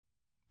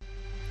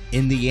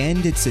In the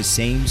end, it's the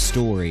same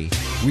story.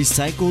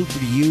 Recycled,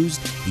 reused,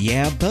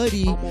 yeah,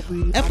 buddy.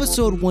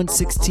 Episode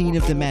 116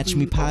 of the Match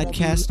Me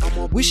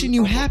podcast, wishing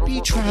you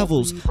happy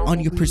travels on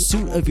your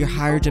pursuit of your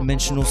higher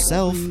dimensional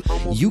self.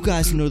 You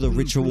guys know the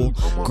ritual.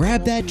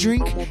 Grab that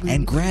drink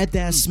and grab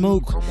that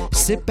smoke.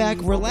 Sit back,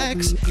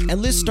 relax, and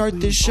let's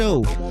start this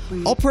show.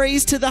 All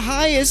praise to the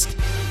highest.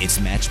 It's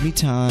Match Me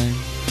time.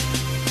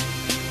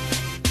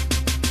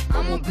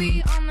 I'ma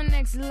be on the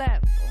next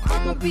level.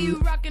 I'ma be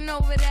rocking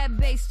over that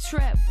bass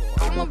treble.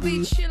 I'ma be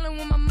chillin'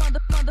 with my mother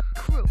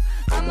crew.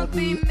 I'ma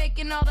be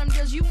making all them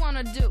deals you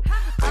wanna do.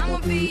 I'ma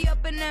be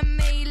up in them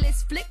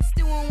A-list flicks,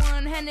 doing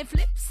one-handed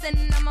flips,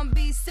 and I'ma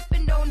be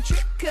sipping, don't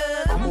trip,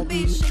 cause I'ma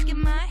be shaking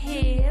my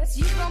hips.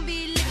 You gon'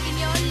 be licking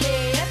your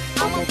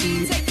lips. I'ma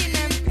be taking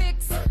them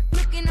pics,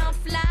 looking all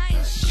fly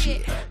and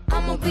shit.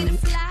 I'ma be the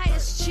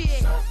flyest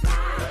chick.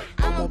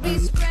 I'ma be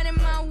spreading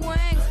my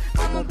wings.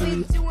 I'ma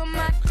be doing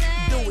my thing.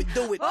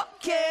 Do it.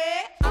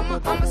 Okay. I'ma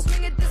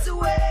swing it this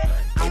way.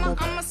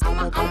 I'ma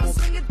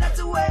swing it that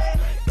way.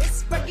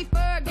 It's Frankie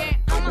Fergie.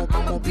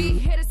 I'ma be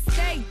here to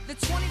stay. The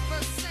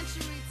 21st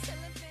century till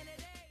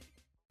infinity.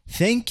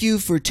 Thank you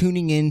for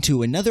tuning in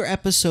to another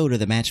episode of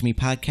the Match Me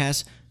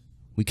podcast.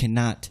 We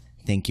cannot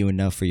thank you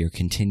enough for your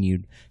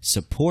continued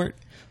support.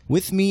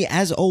 With me,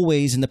 as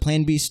always, in the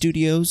Plan B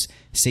studios,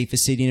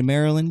 safest city in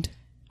Maryland,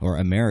 or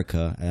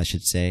America, I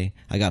should say.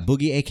 I got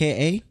Boogie,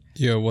 a.k.a.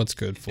 Yo, what's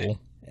good, fool?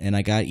 And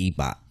I got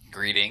Ebot.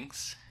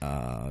 Greetings.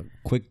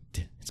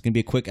 It's gonna be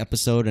a quick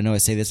episode. I know I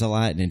say this a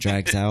lot and it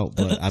drags out,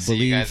 but I See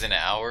believe you guys in an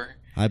hour.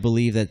 I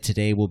believe that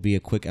today will be a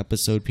quick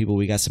episode, people.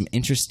 We got some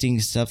interesting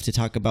stuff to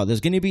talk about.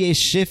 There's gonna be a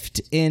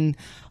shift in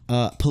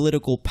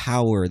political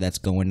power that's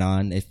going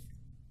on.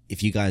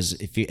 If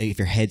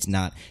your head's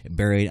not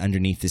buried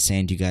underneath the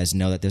sand, you guys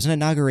know that there's an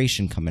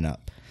inauguration coming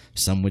up.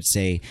 Some would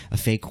say a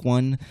fake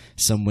one,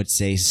 some would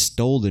say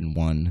stolen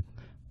one,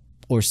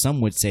 or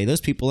some would say those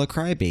people are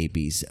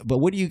crybabies. But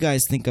what do you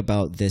guys think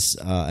about this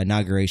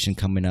inauguration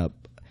coming up?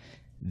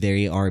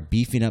 They are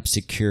beefing up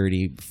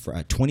security for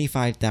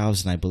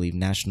 25,000, I believe,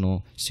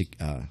 National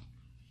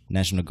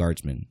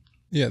Guardsmen.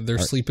 Yeah, they're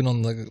sleeping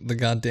on the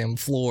goddamn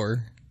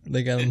floor.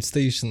 They got them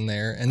stationed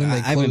there, and then they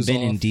close I haven't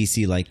been off. in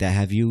D.C. like that.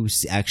 Have you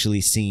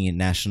actually seen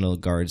National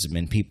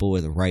Guardsmen, people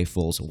with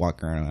rifles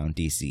walking around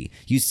D.C.?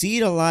 You see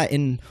it a lot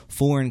in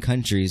foreign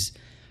countries.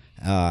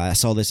 I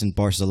saw this in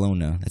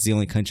Barcelona. That's the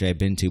only country I've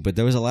been to. But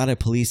there was a lot of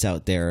police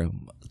out there,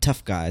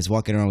 tough guys,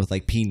 walking around with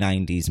like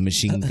P90s,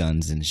 machine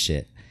guns and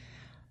shit.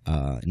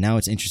 Now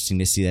it's interesting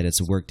to see that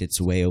it's worked its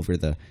way over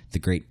the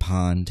Great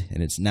Pond,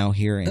 and it's now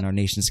here in our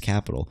nation's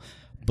capital.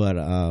 But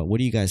what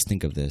do you guys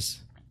think of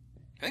this?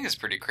 I think it's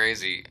pretty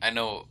crazy. I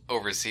know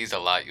overseas a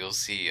lot you'll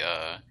see,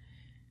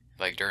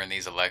 like during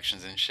these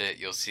elections and shit,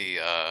 you'll see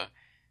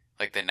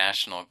like the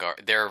National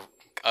Guard. There are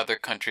other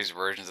countries'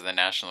 versions of the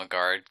National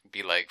Guard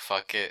be like,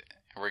 fuck it,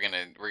 we're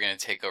gonna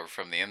take over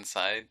from the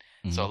inside.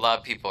 Mm-hmm. So a lot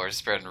of people are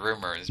spreading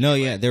rumors. No,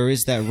 yeah, there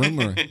is that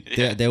rumor.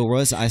 Yeah. There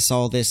was. I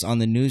saw this on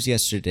the news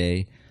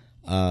yesterday.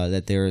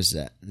 That there's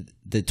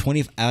the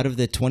 20 out of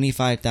the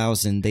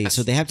 25,000.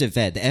 So they have to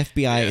vet. The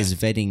FBI is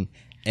vetting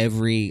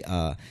every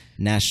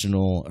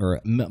national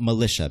or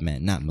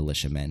militiamen, not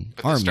militiamen,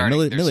 but army, they're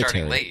military.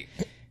 starting late.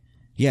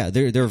 Yeah,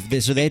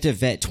 so they had to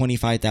vet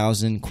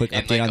 25,000. Quick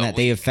update like on that. week.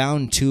 They have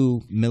found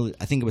two.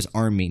 I think it was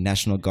Army,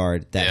 National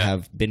Guard, that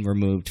have been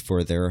removed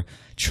for their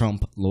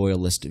Trump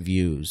loyalist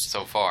views.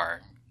 So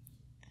far,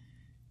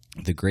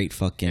 the great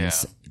fucking.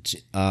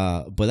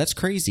 But that's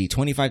crazy.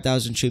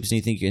 25,000 troops, and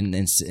you think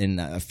in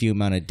a few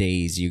amount of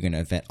days you're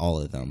gonna vet all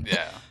of them?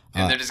 yeah.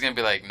 And they're just gonna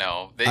be like,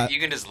 no, you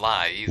can just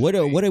lie. What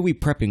are we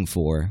prepping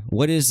for?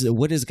 What is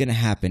gonna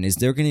happen? Is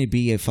there gonna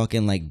be a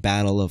fucking like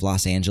Battle of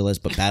Los Angeles,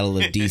 but Battle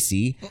of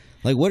DC?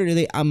 Like, what are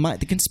they?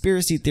 The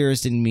conspiracy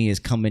theorist in me is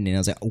coming in. I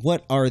was like,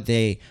 what are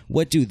they?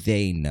 What do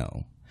they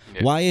know?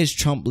 Yeah. Why is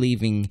Trump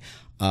leaving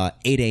 8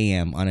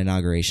 a.m. on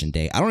Inauguration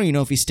Day? I don't even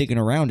know if he's sticking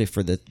around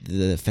for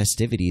the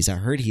festivities. I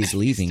heard he's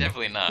leaving. He's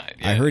definitely not.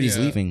 Yeah. I heard he's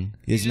leaving.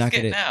 He's not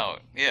getting gonna,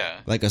 out. Yeah.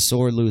 Like a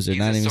sore loser. He's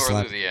not a even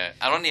sore loser, yeah.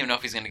 I don't even know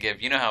if he's going to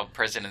give... You know how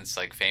presidents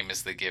like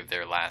famously give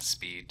their last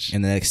speech?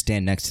 And then like,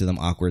 stand next to them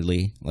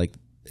awkwardly, like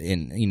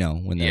when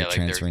they're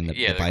transferring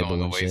the Bible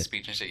going and shit.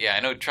 Speech and shit. Yeah, I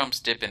know Trump's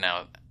dipping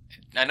out.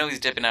 I know he's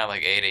dipping out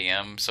like 8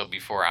 a.m., so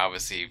before,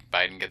 obviously,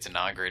 Biden gets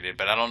inaugurated,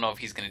 but I don't know if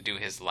he's going to do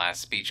his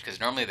last speech,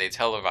 because normally they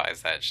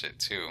televise that shit,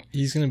 too.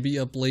 He's going to be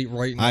up late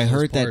writing I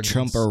heard that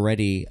Trump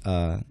already,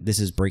 this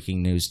is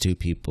breaking news to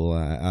people,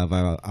 I've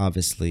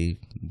obviously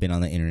been on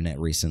the internet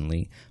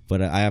recently,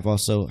 but I have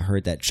also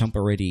heard that Trump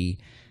already...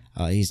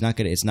 it's not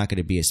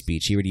gonna be a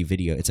speech. He already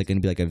it's like gonna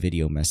be like a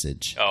video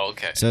message. Oh,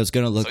 okay. So it's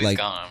gonna look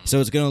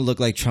it's gonna look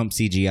like Trump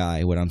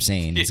CGI. What I'm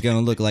saying, it's gonna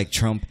look like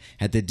Trump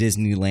at the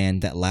Disneyland,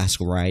 that last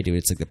ride.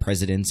 It's like the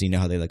presidents. You know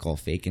how they like all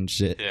fake and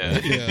shit. Yeah.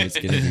 It's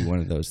gonna be one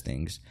of those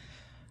things.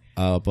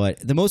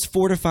 But the most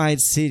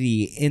fortified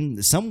city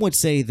in, some would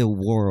say, the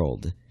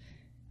world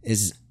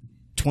is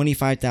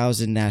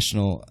 25,000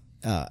 national.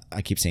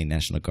 I keep saying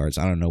National Guards.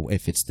 I don't know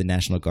if it's the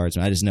National Guards.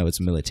 I just know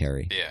it's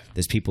military. Yeah.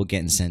 There's people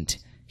getting sent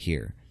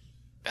here.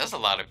 That's a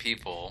lot of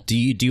people. Do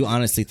you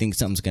honestly think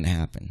something's gonna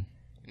happen?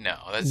 No,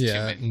 that's too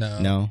Yeah, many.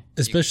 no.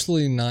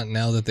 Especially not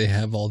now that they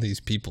have all these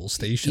people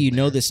stationed. You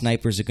know the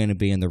snipers are gonna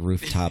be in the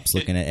rooftops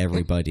looking at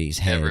everybody's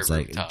heads,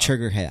 like rooftop.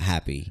 trigger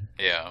happy.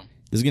 Yeah.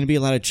 There's gonna be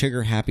a lot of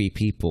trigger happy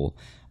people.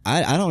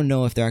 I don't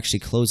know if they're actually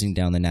closing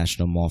down the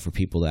National Mall for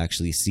people to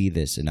actually see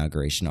this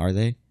inauguration. Are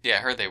they? Yeah, I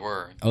heard they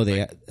were.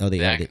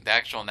 The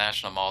actual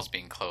National Mall's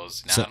being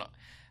closed. Now, So-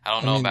 I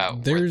don't know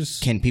about...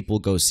 Can people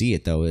go see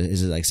it though?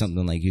 Is it like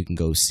something like you can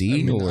go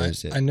see, or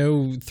is it? I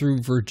know through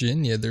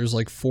Virginia, there's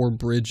like 4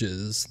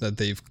 bridges that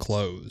they've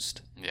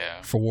closed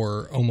Yeah.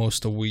 for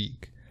almost a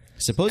week.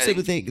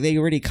 Supposedly they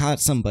already caught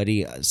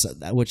somebody,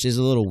 which is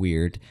a little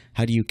weird.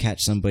 How do you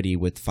catch somebody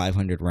with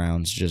 500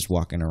 rounds just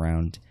walking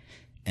around?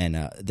 And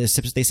they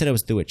said it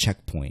was through a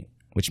checkpoint,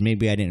 which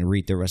maybe I didn't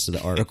read the rest of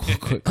the article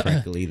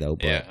correctly though.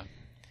 But Yeah.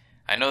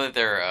 I know that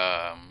they're...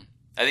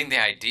 I think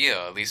the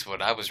idea, at least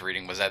what I was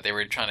reading, was that they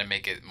were trying to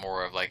make it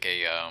more of like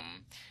a...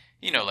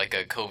 like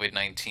a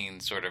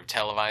COVID-19 sort of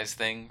televised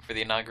thing for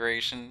the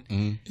inauguration.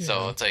 Mm-hmm.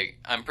 So it's like,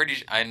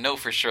 I know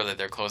for sure that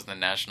they're closing the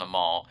National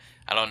Mall.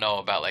 I don't know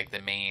about like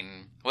the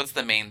main, what's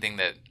the main thing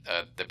that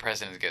the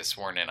president gets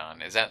sworn in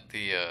on? Is that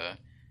the,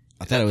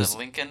 I thought it was the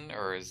Lincoln,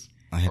 or is,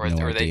 I have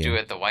no or they idea. do it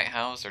at the White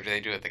House, or do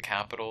they do it at the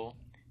Capitol?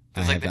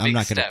 There's I'm like the not big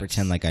going to steps.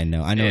 pretend like I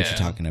know. I know what Yeah. you're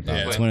talking about.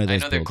 Yeah. It's But one of those I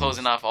know they're buildings.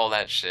 closing off all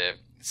that shit.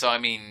 So I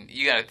mean,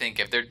 you got to think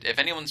if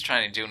anyone's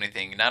trying to do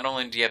anything, not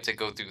only do you have to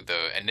go through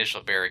the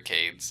initial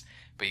barricades,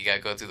 but you got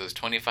to go through those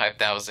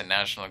 25,000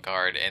 National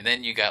Guard, and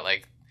then you got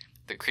like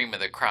the cream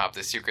of the crop,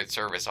 the Secret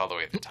Service, all the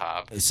way at the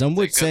top. Some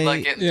would Like, good luck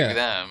say, getting Yeah. through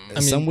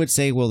them. some would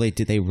say, well, did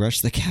they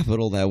rush the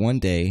Capitol that one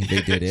day?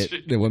 They did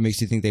it. What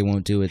makes you think they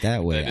won't do it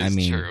that way? That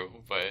is true,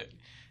 but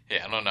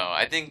yeah, I don't know.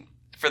 I think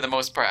for the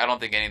most part, I don't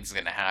think anything's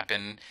going to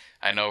happen.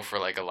 I know for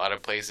like a lot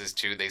of places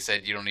too, they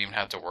said you don't even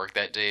have to work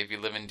that day if you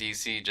live in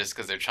DC, just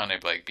because they're trying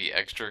to like be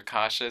extra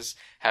cautious,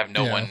 have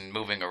no Yeah. one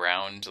moving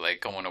around, like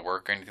going to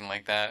work or anything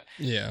like that.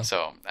 Yeah,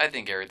 So I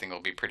think everything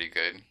will be pretty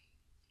good.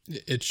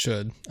 it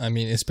should. I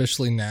mean,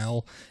 especially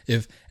now,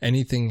 if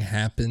anything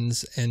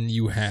happens and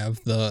you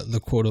have the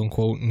quote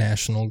unquote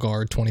National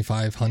Guard,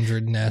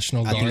 2,500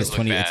 National I think Guard. it's look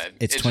 20. bad.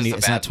 It's It's 20. just a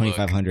It's not bad look.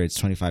 2,500. It's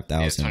It's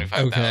 25,000.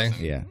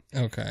 25,000. Yeah.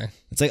 Okay.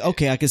 It's like,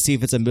 okay, I can see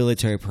if it's a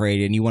military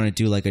parade and you want to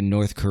do like a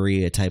North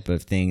Korea type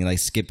of thing, like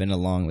skipping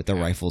along with the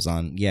rifles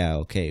on. Yeah,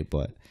 okay,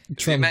 but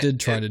Trump ma- did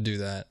try it- to do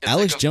that. It's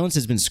Alex like Jones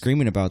has been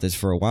screaming about this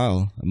for a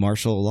while.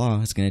 Martial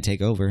law is going to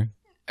take over.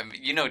 I mean,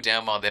 you know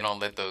damn well they don't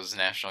let those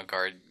National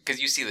Guard,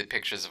 because you see the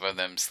pictures of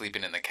them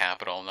sleeping in the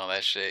Capitol and all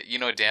that shit. You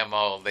know damn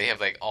well they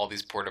have like all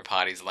these porta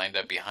potties lined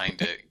up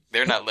behind it.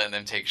 They're not letting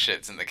them take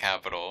shits in the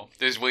Capitol.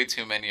 There's way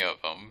too many of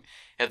them.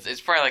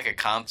 It's probably like a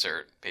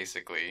concert,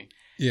 basically.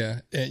 Yeah,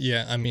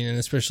 I mean, and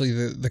especially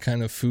the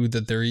kind of food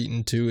that they're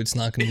eating too. It's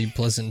not going to be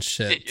pleasant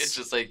shit. It's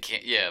just like,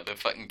 the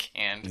fucking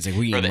canned, It's like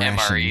we're or eating the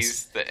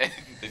rations. MREs,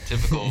 the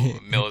typical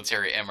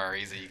military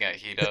MREs that you got to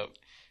heat up.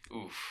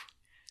 Oof.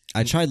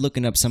 I tried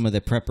looking up some of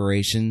the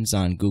preparations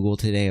on Google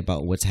today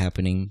about what's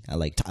happening.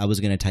 I was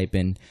going to type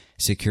in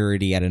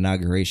security at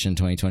inauguration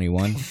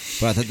 2021,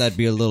 but I thought that'd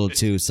be a little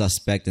too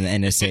suspect, and the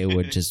NSA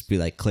would just be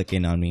like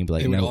clicking on me and be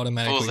like, It would no.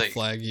 automatically Fools like-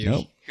 flag you.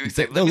 Nope. He was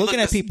They're like, "Let me looking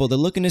look at this-" people. They're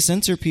looking to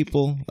censor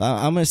people.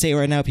 I'm going to say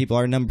right now, people,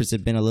 our numbers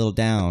have been a little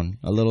down.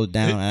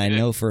 And I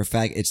know for a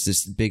fact it's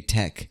this big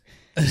tech.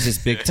 It's this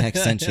big tech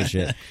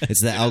censorship.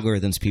 It's the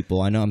algorithms,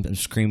 people. I know I'm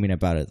screaming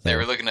about it, They though.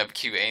 were looking up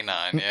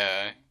QAnon,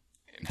 yeah.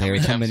 How They were many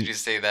times coming- did you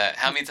say that?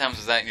 How many times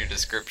was that in your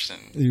description?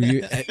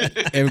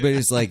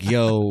 Everybody's like,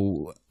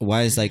 yo,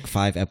 why is like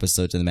 5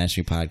 episodes of the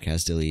Mastery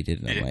Podcast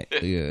deleted? And I'm like,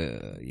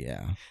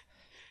 yeah.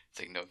 It's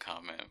like, no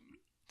comment.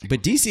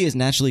 But DC is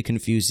naturally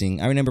confusing.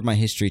 I remember my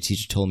history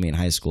teacher told me in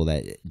high school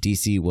that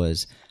DC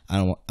was, I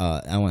don't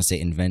want to say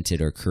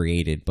invented or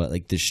created, but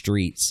like the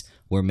streets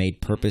were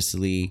made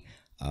purposely,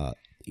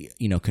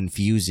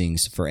 confusing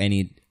for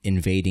any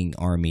invading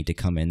army to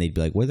come in. They'd be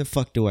like, where the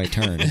fuck do I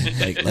turn?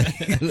 like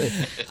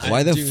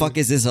why the fuck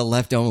is this a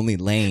left only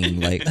lane?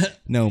 Like,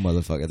 no,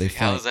 motherfucker. They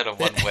How find is that a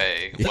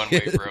one-way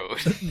road?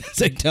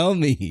 it's like, tell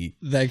me.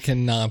 That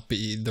cannot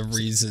be the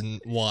reason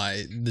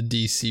why the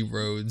DC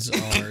roads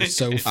are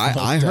so fucked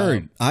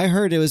I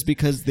heard it was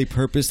because they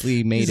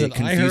purposely made He it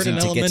said, "I heard confusing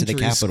in to get to the elementary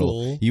Capitol.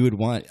 school." You would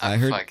want. I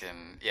heard.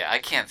 I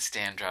can't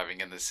stand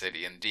driving in the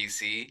city in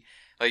DC.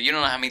 Like, you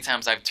don't know how many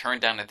times I've turned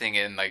down a thing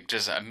and like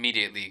just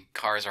immediately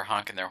cars are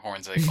honking their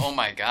horns. Like, oh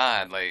my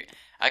god, like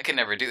I could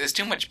never do. There's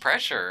too much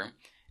pressure.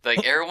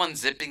 Like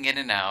everyone's zipping in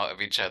and out of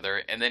each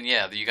other, and then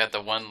you got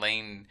the one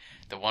lane,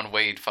 the one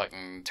way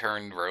fucking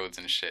turn roads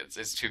and shit.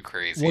 It's too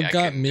crazy. What I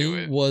got couldn't do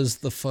me it. was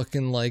the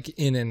fucking like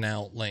in and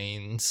out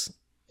lanes.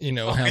 You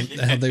know, how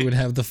yeah. how they would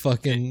have the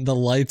fucking the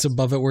lights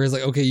above it where it's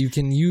like, okay, you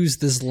can use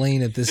this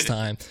lane at this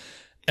time.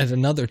 At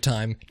another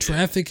time,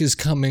 traffic is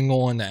coming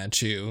on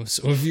at you.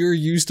 So if you're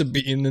used to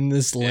being in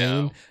this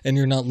lane Yeah. and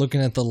you're not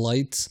looking at the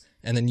lights,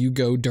 and then you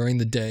go during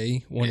the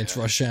day when it's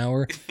rush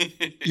hour,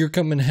 you're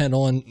coming head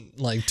on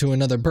like to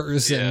another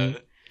person.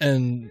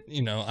 And,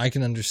 I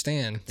can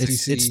understand.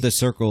 It's the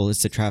circle,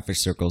 it's the traffic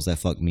circles that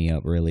fuck me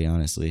up, really,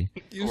 honestly.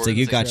 It's like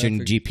you got your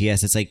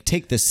GPS, it's like,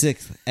 take the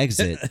 6th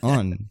exit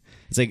on.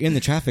 It's like in the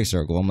traffic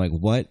circle. I'm like,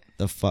 what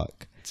the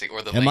fuck?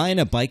 Or the am I in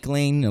a bike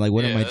lane? Like,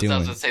 what am I doing? I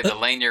was going to say, the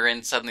lane you're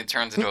in suddenly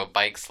turns into a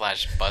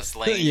bike/bus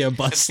lane. Yeah,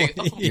 bus lane.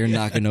 You're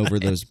knocking over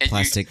those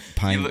plastic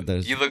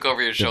those you look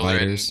over your shoulder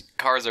dividers. and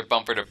cars are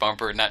bumper to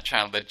bumper, not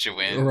trying to let you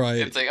in. Right.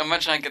 It's like, I'm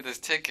not trying to get this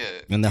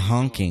ticket. And the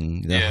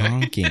honking,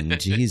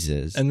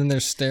 Jesus. And then they're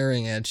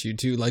staring at you,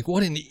 too. Like,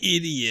 what an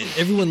idiot.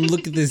 Everyone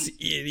look at this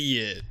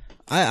idiot.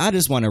 I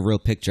just want a real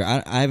picture.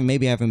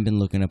 Maybe I haven't been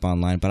looking up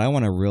online, but I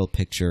want a real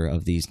picture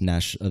of these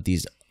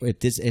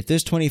if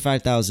there's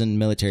 25,000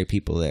 military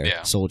people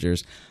there,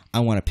 soldiers, I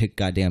want a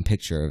goddamn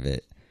picture of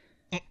it.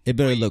 It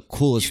better look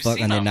cool as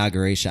fuck on the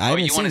inauguration.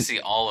 You want to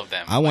see all of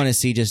them. I want to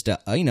see just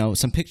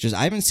some pictures.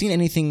 I haven't seen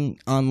anything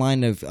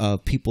online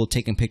of people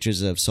taking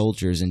pictures of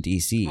soldiers in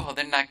DC. Well,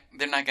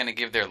 they're not going to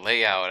give their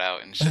layout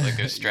out and shit, like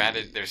their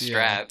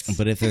strats.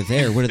 But if they're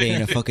there, what are they,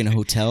 in a fucking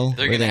hotel?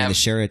 Are they in the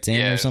Sheraton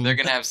or something? They're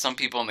going to have some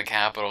people in the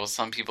Capitol,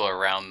 some people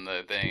around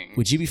the thing.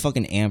 Would you be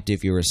fucking amped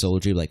if you were a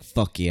soldier? Like,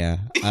 fuck yeah.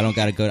 I don't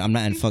got to go. I'm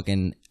not in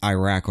fucking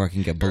Iraq where I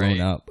can get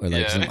blown up or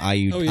like some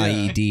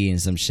IED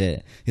and some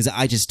shit. Because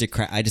I just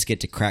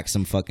get to crack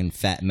some fucking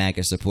fat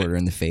MAGA supporter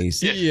in the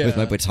face with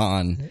my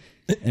baton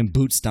and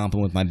boot stomping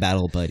with my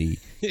battle buddy.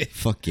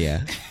 Fuck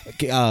yeah.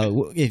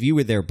 If you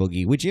were there,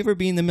 Boogie, would you ever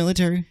be in the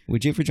military?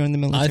 Would you ever join the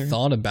military? I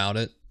thought about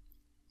it.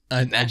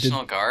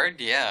 National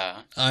Guard?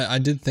 Yeah. I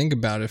did think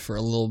about it for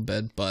a little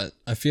bit, but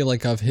I feel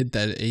like I've hit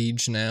that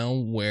age now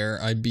where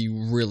I'd be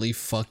really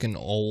fucking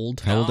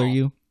old. How old are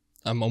you?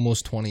 I'm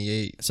almost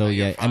 28. So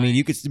yeah, I mean,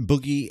 you could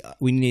Boogie.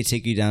 We need to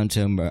take you down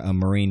to a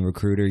Marine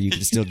recruiter. You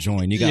can still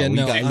join. You got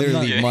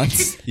literally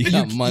months. You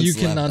got months. You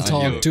cannot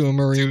talk to a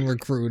Marine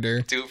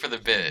recruiter. Do it for the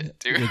bit.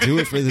 Do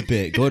it for the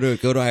bit. Go to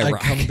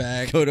Iraq. I come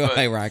back. Go to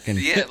Iraq and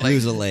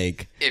lose a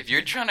leg. If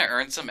you're trying to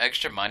earn some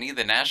extra money,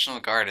 the National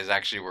Guard is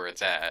actually where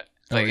it's at.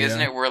 Like,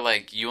 isn't it where,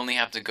 like, you only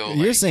have to go, like...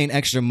 You're saying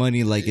extra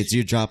money like it's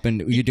you're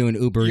doing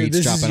Uber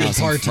Eats, dropping out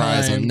some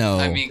fries. No.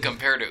 I mean,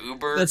 compared to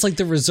Uber... That's like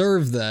the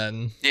reserve,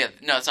 then. Yeah,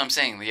 no, that's what I'm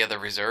saying. Yeah, the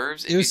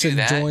reserves. If you do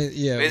that,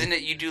 isn't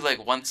it you do,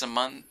 like, once a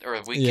month or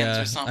weekends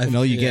or something? And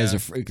all you get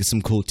is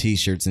some cool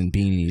T-shirts and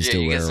beanies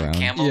to wear around.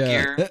 Yeah,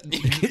 you get some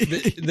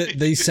camel gear.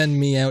 They send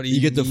me out You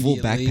get the full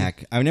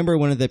backpack. I remember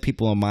one of the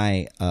people in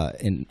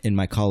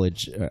my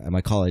college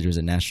was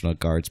a National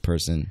Guards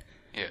person.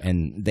 Yeah.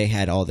 And they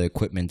had all the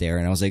equipment there,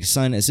 and I was like,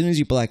 "Son, as soon as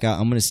you black out,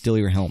 I'm gonna steal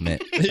your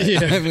helmet.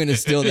 I'm gonna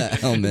steal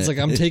that helmet." It's like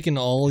I'm taking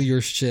all your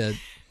shit.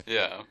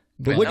 Yeah,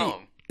 but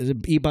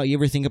you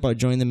ever think about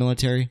joining the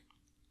military?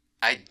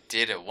 I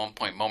did at one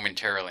point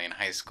momentarily in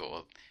high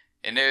school,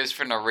 and it was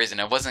for no reason.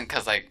 It wasn't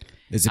because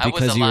Is it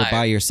because you were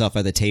by yourself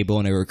at the table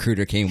and a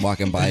recruiter came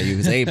walking by you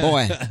and said, "Hey,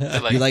 boy,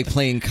 you like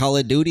playing Call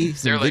of Duty,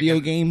 some video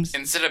games?"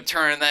 Instead of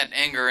turning that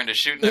anger into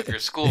shooting up your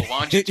school,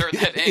 why don't you turn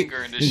that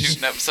anger into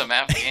shooting up some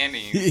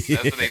Afghanis?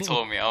 That's what they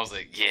told me. I was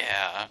like,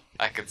 yeah,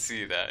 I could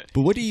see that.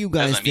 But what do you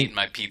guys think? I'm eating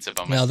my pizza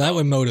by myself. Now that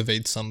would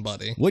motivate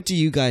somebody. What do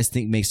you guys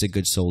think makes a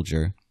good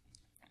soldier?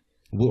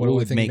 What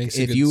would make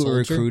if you were a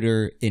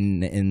recruiter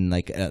in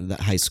like the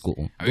high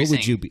school? What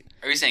would you be?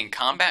 Are you saying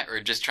combat or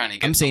just trying to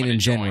get? I'm saying in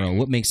general.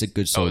 What makes a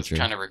good soldier?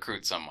 Trying to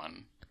recruit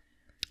someone.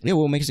 Yeah,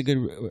 what makes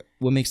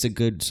a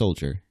good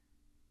soldier?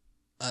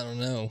 I don't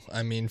know.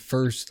 I mean,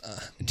 first,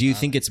 do you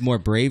think it's more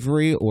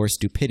bravery or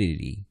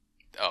stupidity?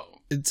 Oh,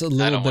 it's a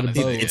little bit of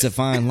both. It's a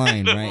fine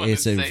line, right?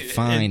 It's a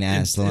fine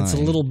ass line. It's a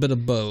little bit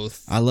of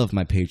both. I love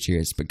my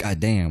Patriots, but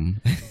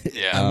goddamn.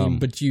 Yeah. I mean,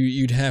 but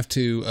you'd have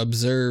to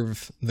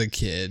observe the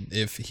kid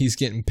if he's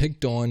getting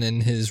picked on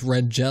and his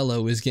red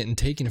Jello is getting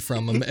taken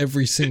from him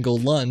every single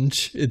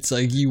lunch. It's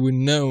like you would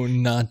know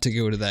not to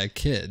go to that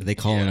kid. They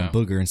call him a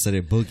booger instead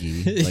of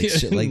boogie, like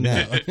shit like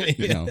that.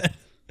 You know.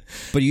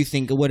 But you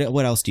think what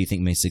else do you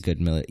think makes a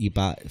good military?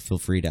 Feel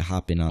free to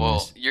hop in on this.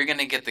 Well, you're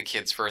gonna get the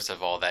kids first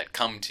of all that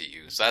come to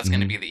you, so that's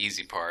gonna be the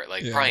easy part.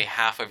 Like probably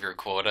half of your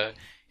quota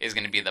is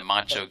gonna be the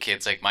macho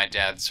kids. Like my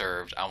dad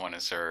served, I want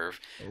to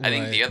serve. Right. I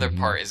think the other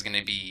part is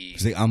gonna be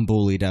like, I'm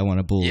bullied, I want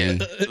to bully. Yeah,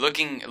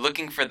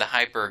 looking for the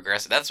hyper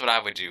aggressive. That's what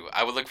I would do.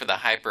 I would look for the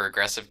hyper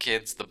aggressive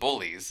kids, the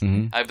bullies.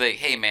 I'd be like,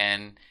 hey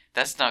man,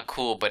 that's not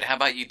cool, but how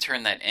about you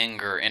turn that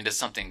anger into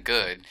something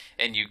good,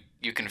 and you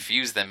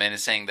confuse them into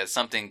saying that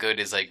something good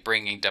is like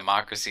bringing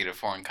democracy to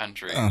foreign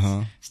countries,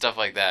 stuff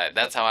like that.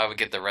 That's how I would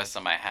get the rest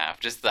of my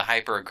half. Just the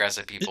hyper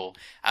aggressive people.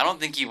 I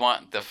don't think you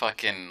want the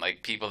fucking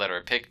like people that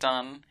are picked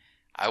on.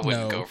 I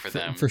wouldn't go for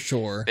them for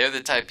sure. They're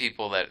the type of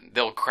people that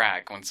they'll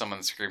crack when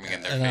someone's screaming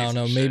in their face. I don't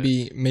know.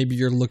 Maybe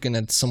you're looking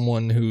at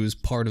someone who's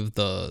part of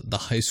the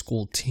high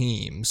school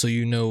team, so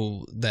you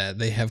know that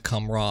they have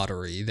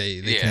camaraderie.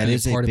 They can that be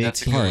is part a big of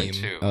the part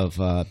team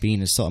of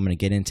being a soldier. I'm going to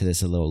get into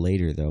this a little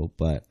later though,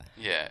 but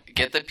Yeah,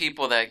 get the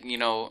people that,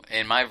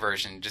 in my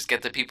version, just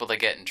get the people that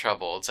get in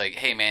trouble. It's like,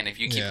 hey man, if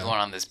you keep going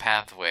on this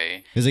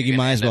pathway, it's like you you're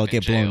might gonna as end well up in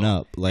get blown jail.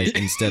 up. Like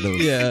instead of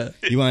Yeah.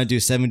 you want to do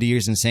 70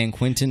 years in San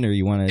Quentin, or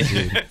you want to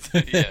do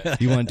Yeah,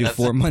 you want to do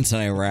 4 months in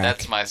Iraq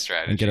that's my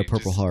strategy. and get a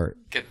Purple Just Heart.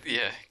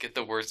 Get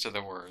the worst of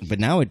the worst. But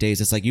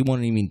nowadays, it's like you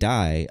won't even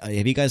die.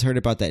 Have you guys heard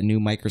about that new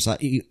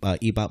Microsoft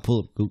eBot?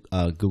 Pull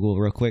up Google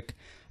real quick.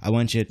 I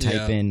want you to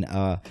type in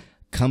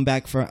come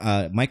back from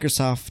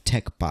Microsoft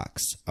Tech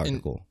Box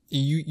article.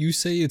 You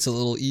say it's a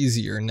little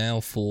easier now,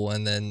 fool,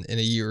 and then in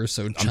a year or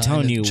so, I'm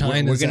telling you,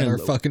 China's at our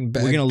fucking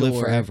back we're gonna live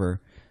door.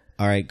 forever.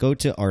 All right, go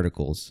to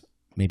articles.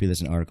 Maybe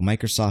there's an article.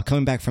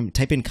 Microsoft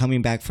type in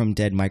coming back from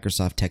dead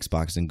Microsoft text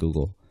box in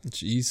Google.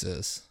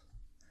 Jesus.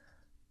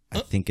 I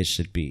think it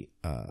should be.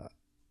 All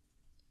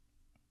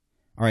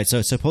right,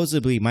 so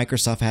supposedly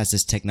Microsoft has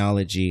this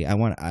technology.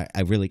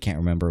 I really can't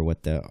remember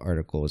what the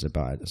article was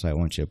about, so I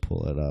want you to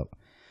pull it up.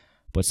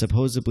 But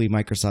supposedly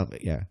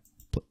Microsoft,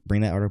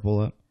 bring that article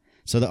up.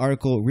 So the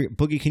article,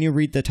 Boogie, can you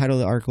read the title of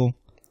the article?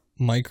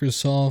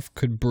 Microsoft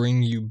could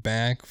bring you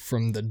back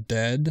from the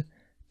dead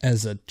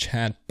as a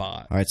chatbot.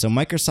 All right, so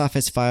Microsoft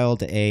has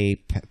filed a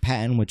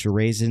patent which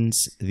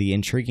raises the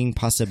intriguing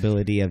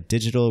possibility of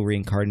digital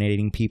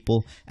reincarnating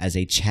people as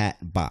a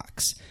chat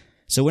box.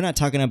 So we're not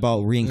talking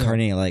about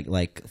reincarnating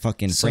like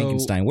fucking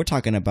Frankenstein. We're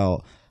talking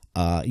about,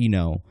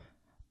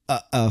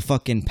 a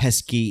fucking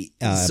pesky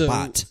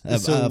bot,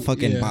 a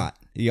fucking bot.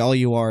 All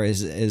you are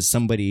is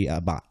somebody a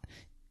bot.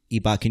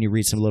 Ebot, can you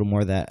read some little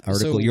more of that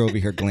article? You're over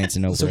here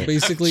glancing over So it.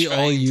 basically, I'm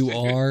all trying you to.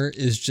 are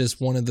is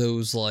just one of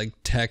those like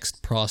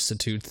text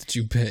prostitutes that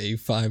you pay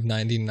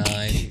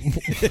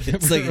 $5.99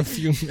 It's like for a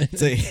few minutes.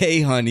 It's like,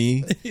 hey,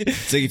 honey.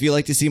 It's like, if you'd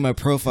like to see my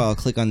profile,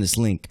 click on this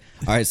link.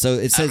 All right, so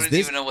it I says don't this.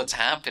 even know what's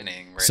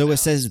happening right So now. it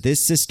says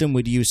this system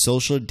would use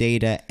social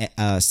data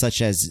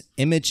such as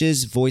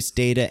images, voice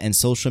data, and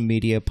social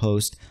media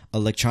posts,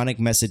 electronic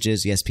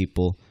messages. Yes,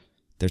 people,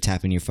 they're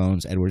tapping your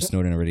phones. Edward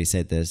Snowden already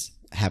said this.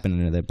 Happened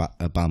under the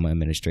Obama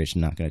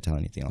administration. Not going to tell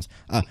anything else.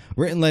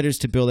 Written letters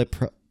to build a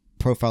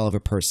profile of a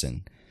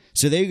person.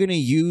 So they're going to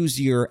use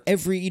your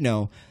every,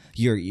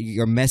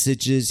 your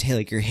messages,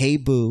 like your hey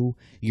boo,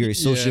 your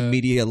social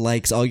media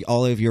likes,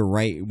 all of your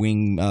right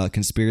wing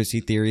conspiracy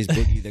theories.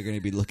 Boogie, they're going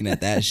to be looking at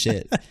that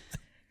shit.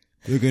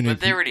 They're going But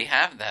they already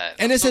have that.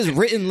 and I'm it so says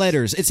confused. written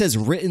letters. It says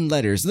written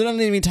letters. They're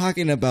not even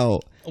talking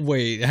about.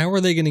 Wait, how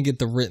are they going to get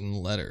the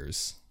written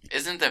letters?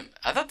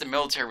 I thought the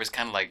military was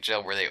kind of like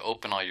jail where they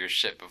open all your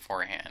shit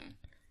beforehand.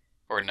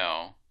 Or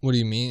no? What do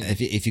you mean? If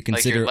you Like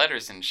consider your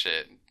letters and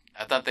shit.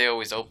 I thought they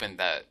always opened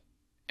that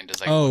and just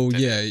like Oh looked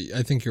at yeah, it.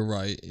 I think you're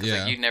right. 'Cause,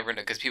 Yeah, like, you'd never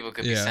know because people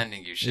could be Yeah.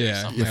 sending you shit or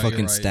Yeah. something. your No, fucking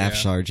you're right, staff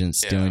yeah. sergeant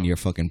stealing Yeah. your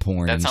fucking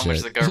porn That's and how shit.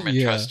 much the government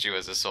Yeah. trusts you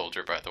as a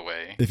soldier, by the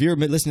way. If you're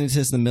listening to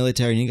this in the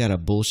military and you got a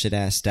bullshit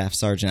ass staff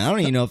sergeant, I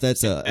don't even know if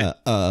that's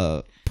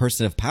a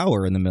person of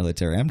power in the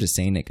military. I'm just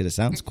saying it because it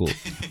sounds cool.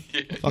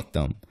 Fuck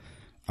them.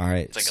 All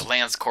right. It's like a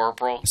lance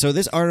corporal. So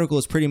this article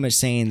is pretty much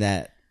saying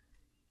that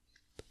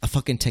a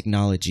fucking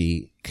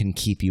technology can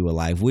keep you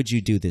alive. Would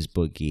you do this,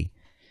 Boogie?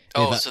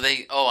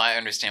 I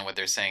understand what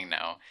they're saying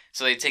now.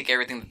 So they take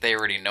everything that they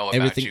already know about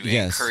Everything- you and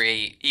yes.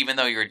 create, even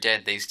though you're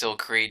dead, they still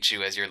create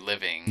you as you're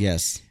living.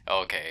 Yes.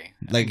 Okay.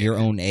 Like your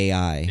own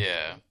AI.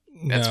 Yeah.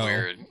 That's no,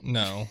 weird.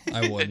 No,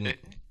 I wouldn't.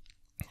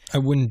 I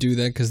wouldn't do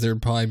that because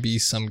there'd probably be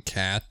some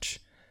catch,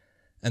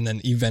 and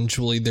then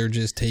eventually they're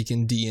just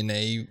taking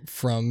DNA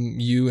from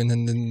you, and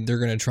then they're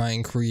gonna try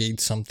and create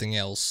something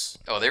else.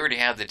 Oh, they already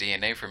have the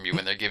DNA from you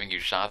when they're giving you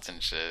shots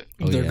and shit.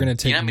 Oh, they're yeah. gonna You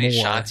take know how many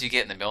more. shots you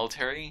get in the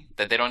military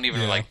that they don't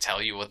even Yeah. like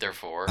tell you what they're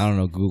for? I don't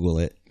know. Google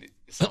it.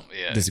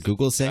 Yeah. Does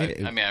Google say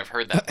it? I mean, I've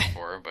heard that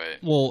before, but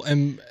Well,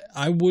 and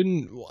I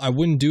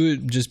wouldn't do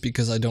it just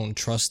because I don't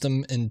trust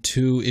them, and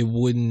two, it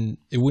wouldn't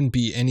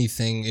be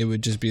anything. It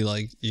would just be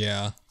like,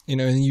 yeah,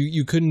 and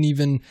you couldn't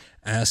even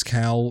ask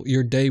how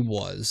your day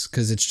was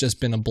because it's just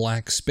been a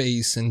black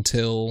space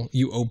until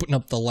you open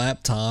up the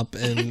laptop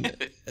and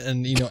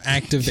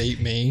activate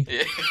me.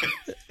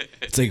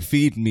 It's like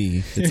feed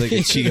me. It's like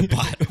a chia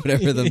bot,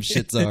 whatever them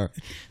shits are.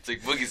 it's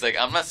like Boogie's like,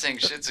 I'm not saying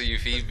shit, so you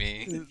feed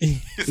me.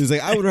 He's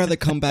like, I would rather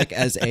come back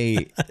as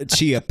a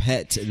chia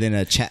pet than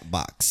a chat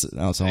box.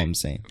 That's all I'm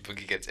saying.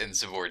 Boogie gets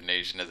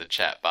insubordination as a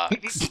chat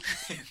box.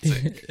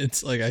 It's like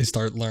It's like I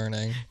start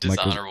learning.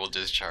 dishonorable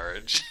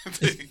discharge.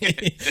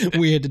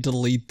 We had to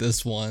delete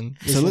this one.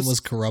 This one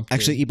was corrupted.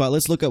 Actually, Ebot,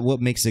 let's look at what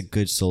makes a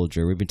good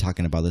soldier. We've been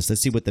talking about this.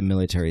 Let's see what the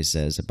military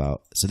says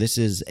about. So this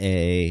is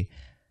a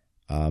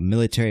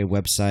military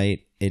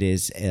website. It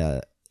is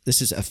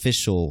this is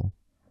official.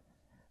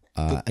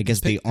 I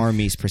guess the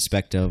Army's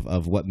perspective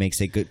of what makes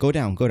a good. Go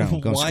down. why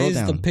Scroll is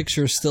down. the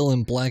picture still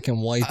in black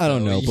and white? I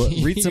don't know, though? but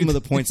read some of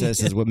the points that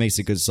says what makes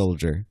a good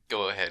soldier.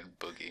 Go ahead,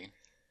 Boogie.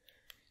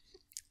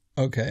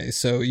 Okay,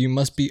 so you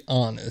must be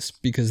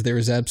honest because there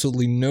is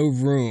absolutely no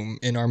room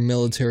in our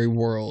military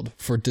world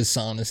for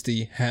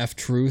dishonesty,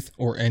 half-truth,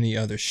 or any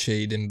other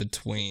shade in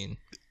between.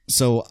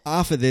 So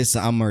off of this,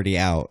 I'm already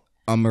out.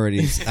 I'm already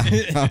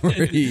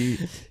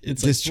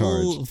It's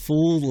discharged. like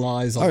full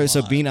lies. All right,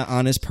 so being an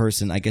honest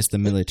person, I guess the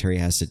military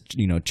has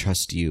to,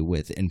 trust you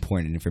with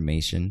important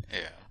information.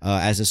 Yeah.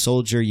 As a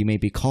soldier, you may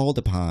be called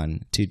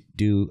upon to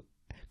do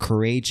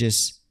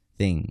courageous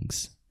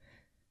things.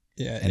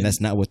 Yeah, And that's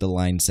not what the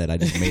line said. I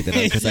just made that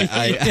up because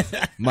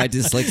I my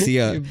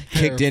dyslexia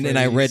kicked in and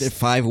I read it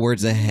 5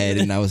 words ahead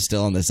and I was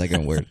still on the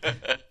second word.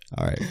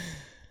 All right.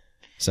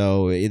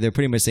 So they're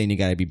pretty much saying you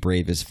got to be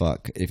brave as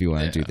fuck if you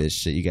want to do this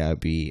shit. You got to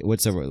be.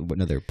 What's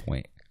another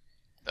point?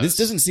 This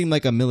doesn't seem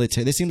like a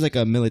military. This seems like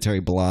a military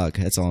blog.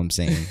 That's all I'm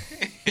saying.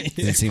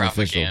 Doesn't seem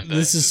official.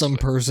 This is some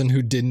person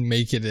who didn't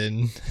make it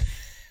in.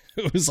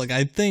 It was like,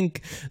 I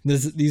think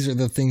these are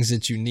the things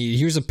that you need.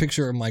 Here's a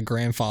picture of my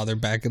grandfather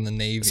back in the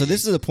Navy. So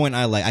this is the point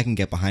I can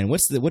get behind.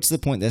 What's the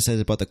point that says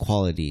about the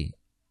quality?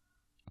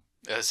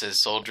 It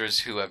says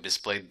soldiers who have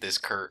displayed this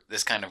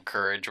kind of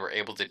courage were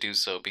able to do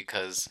so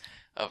because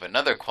of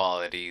another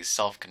quality,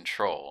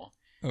 self-control.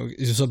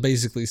 Okay, so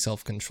basically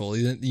self-control.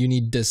 You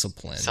need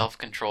discipline.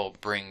 Self-control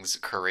brings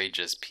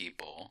courageous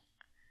people.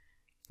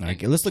 All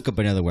right, let's look up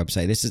another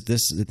website.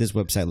 This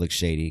website looks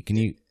shady. Can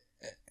you?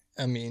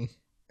 I mean,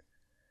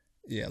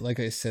 yeah, like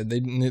I said,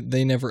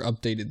 they never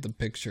updated the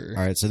picture.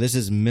 All right, so this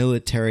is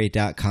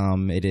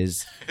military.com. It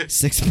is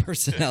 6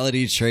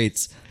 personality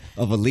traits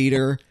of a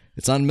leader.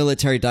 It's on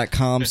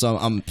military.com, so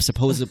I'm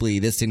supposedly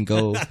this didn't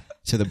go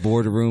to the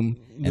boardroom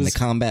and the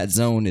combat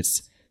zone.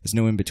 There's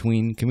no in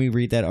between. Can we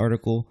read that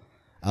article?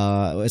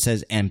 It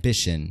says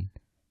ambition.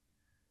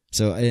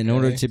 So in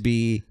order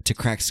to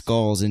crack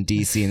skulls in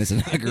DC in this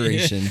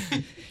inauguration,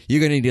 you're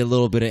going to need a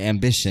little bit of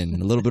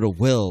ambition, a little bit of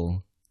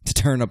will to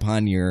turn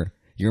upon your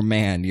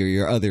man,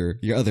 your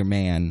other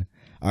man.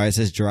 All right, it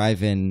says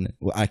drive-in.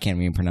 Well, I can't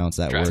even pronounce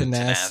that word.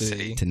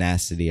 Tenacity.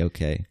 Tenacity.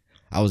 Okay.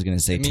 I was going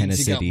to say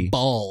Tennessee.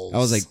 Balls. I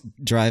was like,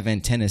 drive-in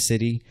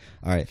Tennessee.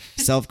 All right.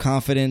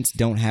 Self-confidence,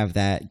 don't have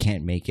that,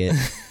 can't make it.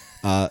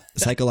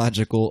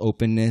 Psychological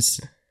openness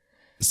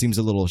seems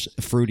a little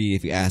fruity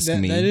if you ask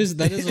me. That is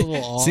a little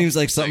off. Seems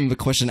like something the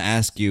question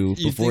ask you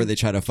before they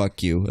try to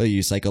fuck you. Are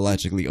you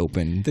psychologically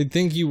open? They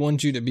think you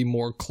want you to be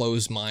more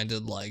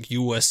closed-minded, like,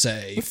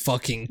 USA,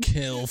 fucking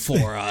kill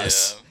for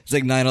us. Yeah. It's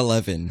like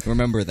 9/11.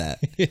 Remember that.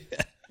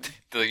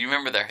 Do you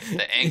remember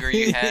the anger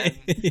you had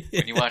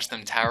when you watched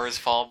them towers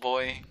fall,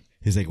 boy?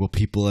 He's like, well,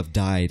 people have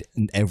died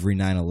in every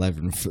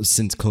 9/11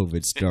 since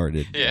COVID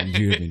started. Yeah.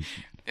 Really.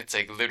 It's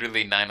like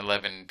literally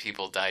 9/11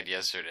 people died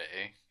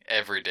yesterday,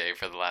 every day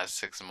for the last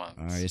 6 months.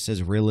 All right, it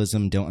says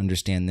realism, don't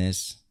understand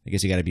this. I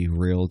guess you got to be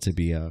real to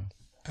be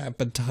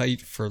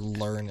Appetite for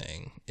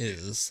learning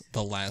is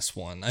the last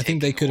one. I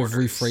think they could have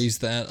rephrased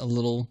that a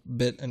little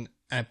bit. An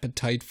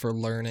appetite for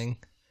learning.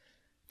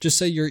 Just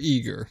say you're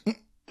eager.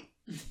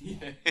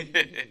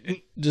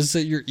 Just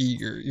say you're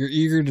eager. You're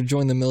eager to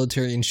join the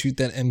military and shoot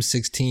that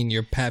M16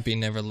 your pappy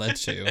never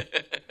lets you.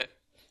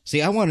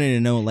 See, I wanted to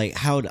know, like,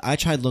 I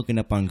tried looking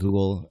up on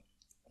Google.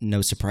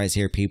 No surprise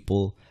here,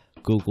 people.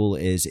 Google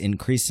is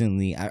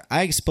increasingly.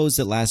 I exposed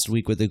it last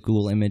week with the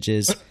Google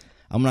images.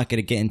 I'm not going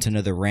to get into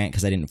another rant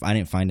because I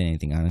didn't find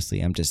anything,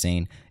 honestly. I'm just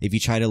saying, if you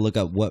try to look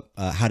up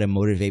how to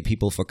motivate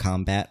people for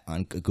combat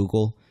on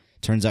Google,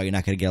 turns out you're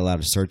not going to get a lot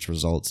of search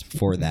results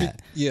for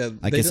that. Yeah,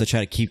 I guess they'll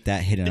try to keep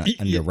that hidden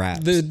under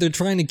wraps. They're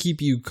trying to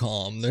keep you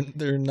calm.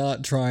 They're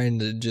not trying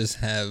to just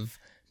have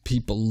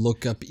people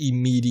look up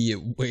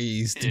immediate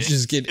ways to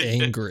just get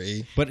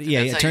angry. But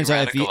yeah, it turns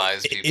out if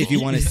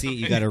you want to see it,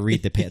 you got to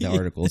read the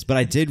articles. But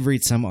I did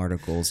read some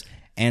articles,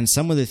 and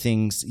some of the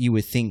things you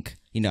would think,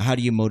 how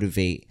do you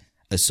motivate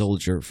a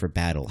soldier for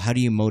battle? How do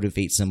you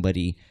motivate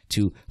somebody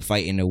to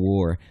fight in a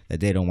war that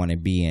they don't want to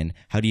be in?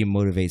 How do you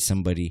motivate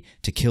somebody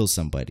to kill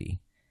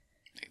somebody?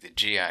 Like the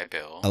GI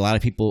Bill. A lot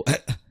of people,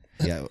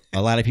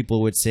 a lot of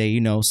people would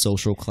say,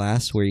 social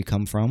class, where you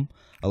come from.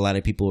 A lot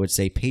of people would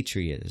say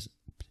patriotism,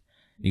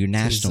 your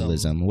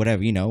nationalism,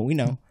 whatever. We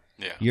know.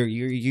 Yeah.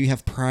 You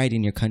have pride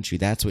in your country.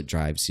 That's what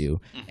drives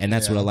you, and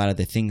that's what a lot of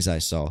the things I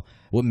saw.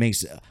 What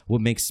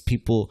makes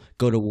people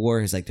go to war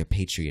is like their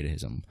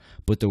patriotism.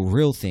 But the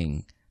real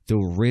thing,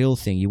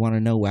 you want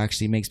to know what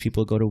actually makes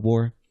people go to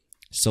war?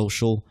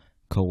 Social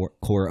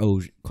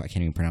coercion. I can't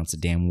even pronounce the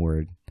damn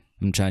word.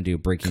 I'm trying to do a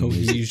breaking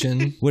news.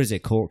 Cohesion. What is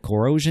it?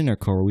 Corrosion or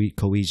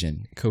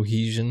cohesion?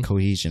 Cohesion.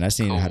 Cohesion. I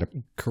still don't know how to.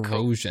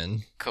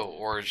 Corrosion.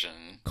 Coercion.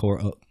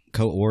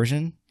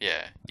 Coercion?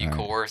 Yeah, you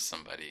coerce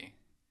somebody.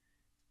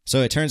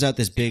 So it turns out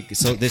this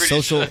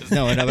social. Sure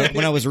no,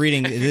 when I was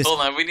reading this.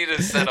 Hold on, we need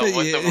to settle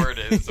what the word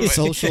is.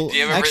 Social. Do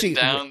you have it written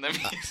down?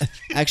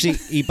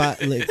 Actually,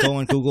 go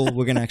on Google.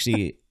 We're gonna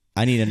actually.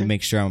 I need to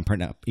make sure I'm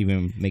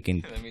even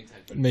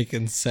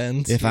making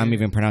sense. If I'm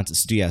even pronouncing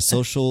it, yeah,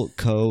 social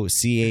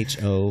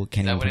CHO.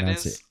 Can't even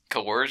pronounce it.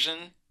 Coercion.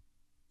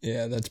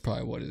 Yeah, that's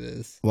probably what it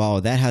is.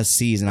 Wow, that has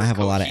C's, and I have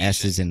a lot of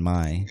S's in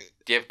my.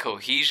 Do you have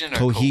cohesion or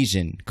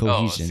cohesion?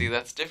 Oh, see,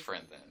 that's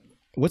different then.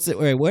 What's it?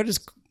 Wait, what is?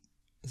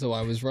 So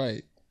I was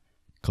right.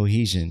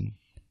 Cohesion.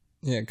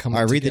 Yeah, come.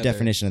 All right, read the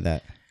definition of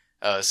that.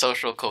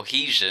 social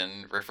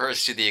cohesion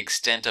refers to the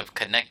extent of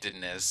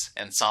connectedness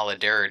and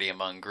solidarity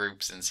among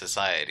groups in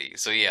society.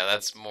 So yeah,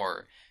 that's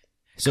more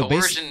So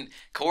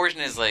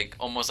coercion is like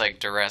almost like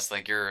duress,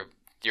 like you're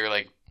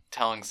like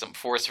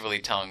forcefully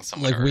telling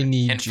someone, Like, or we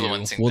need you.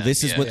 influencing Well, them.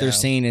 this is Yeah. what they're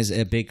saying is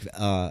a big,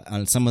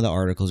 on some of the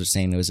articles are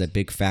saying it was a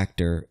big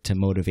factor to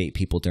motivate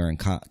people during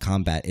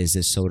combat is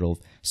this sort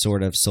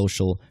of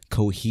social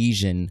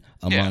cohesion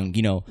among,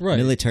 Right.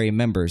 military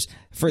members.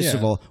 First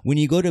of Yeah. all, when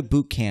you go to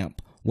boot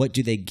camp, what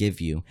do they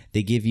give you?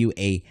 They give you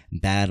a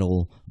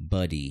battle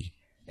buddy.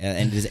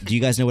 And do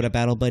you guys know what a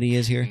battle buddy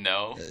is here?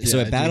 No. So Yeah,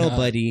 a I do battle not.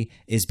 buddy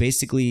is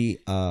basically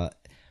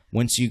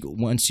once you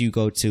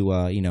go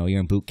to you're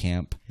in boot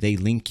camp, they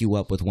link you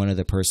up with one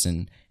other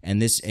person,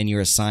 and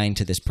you're assigned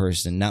to this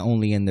person not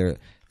only in their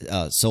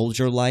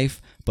soldier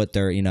life but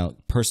their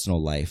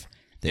personal life.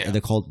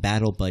 They're called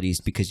battle buddies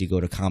because you go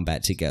to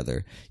combat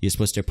together. You're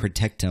supposed to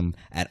protect them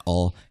at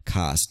all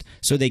cost.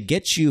 So they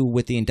get you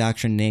with the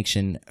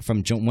indoctrination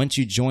from once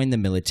you join the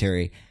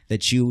military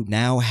that you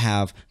now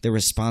have the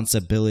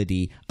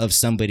responsibility of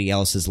somebody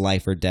else's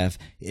life or death.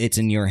 It's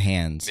in your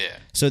hands. Yeah.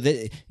 So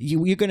that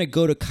you're going to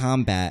go to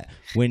combat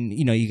when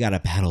you got a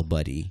battle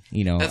buddy.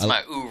 That's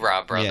my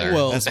oorah brother. Yeah,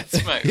 Well,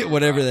 that's my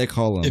whatever oorah. they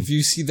call them. If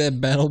you see that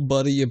battle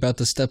buddy about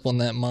to step on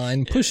that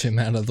mine, push him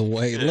out of the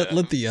way.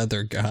 Let the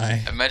other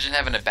guy. Imagine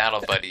having a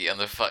battle buddy on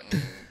the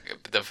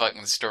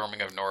fucking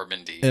storming of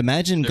Normandy.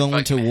 Imagine Their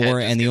going to fucking head war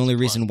just and the gets only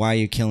blown. reason why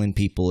you're killing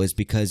people is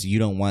because you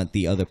don't want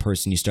the other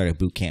person you started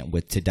boot camp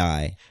with to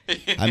die.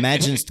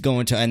 Imagine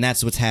going to, and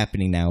that's what's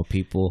happening now,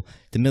 people.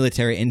 The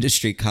military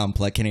industry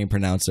complex, can't even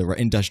pronounce it, or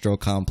industrial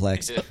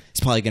complex. It's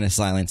probably going to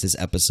silence this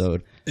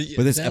episode.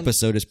 But this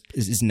episode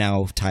is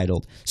now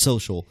titled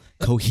Social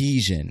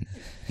Cohesion.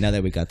 Now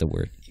that we got the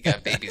word. You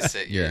got to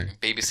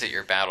babysit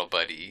your battle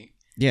buddy.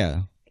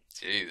 Yeah.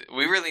 Jeez.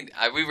 We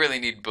really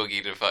need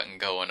Boogie to fucking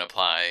go and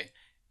apply.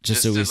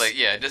 Just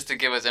to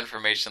give us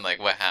information like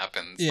what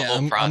happens. the Yeah, whole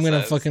I'm process.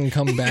 gonna fucking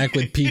come back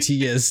with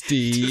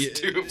PTSD.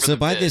 Just do it for So the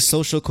by bit. this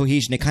social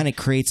cohesion, it kind of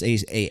creates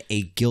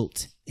a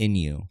guilt in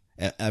you,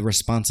 a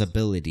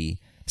responsibility.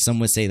 Some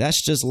would say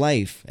that's just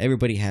life.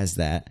 Everybody has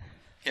that.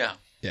 Yeah.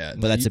 Yeah,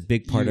 But that's a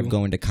big part of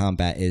going to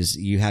combat is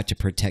you have to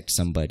protect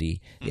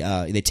somebody.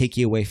 They take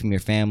you away from your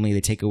family.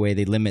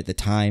 They limit the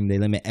time. They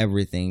limit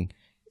everything.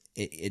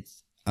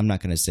 I'm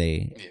not going to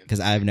say because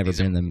I've never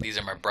been in them. These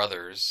are my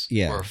brothers.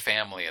 Yeah. We're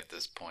family at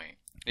this point.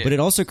 Yeah. But it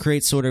also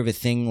creates sort of a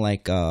thing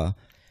like that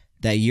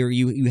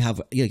you have,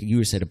 like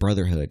you said, a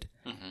brotherhood.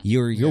 Mm-hmm.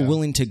 You're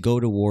willing to go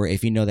to war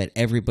if you know that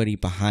everybody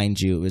behind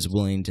you is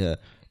willing to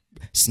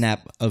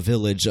snap a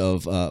village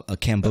of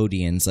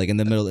Cambodians, like in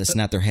the middle,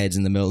 snap their heads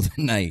in the middle of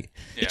the night,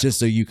 just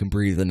so you can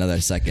breathe another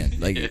second.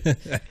 Like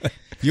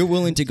you're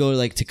willing to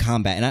go to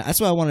combat, and that's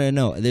what I wanted to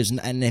know.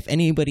 And if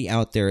anybody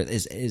out there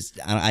is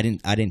I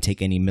didn't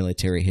take any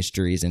military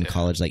histories in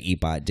college like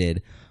Ebot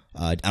did.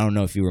 I don't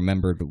know if you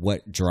remembered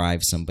what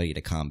drives somebody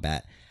to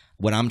combat.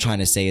 What I'm trying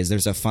to say is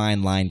there's a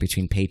fine line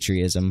between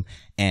patriotism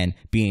and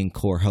being I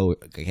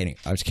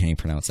just can't even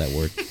pronounce that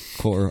word.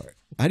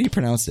 How do you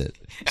pronounce it?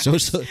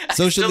 Socially, I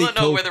still don't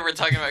know whether we're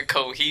talking about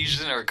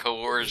cohesion or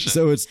coercion.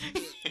 So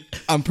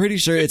I'm pretty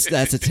sure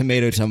that's a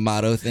tomato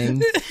thing.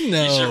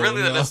 no. You should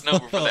really let us know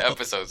before the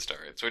episode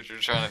starts what you're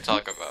trying to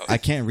talk about. I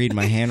can't read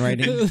my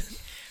handwriting.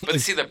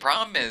 But see, the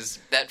problem is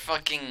that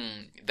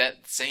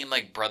same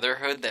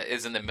brotherhood that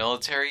is in the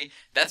military.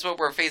 That's what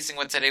we're facing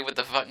with today with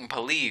the fucking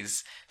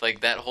police.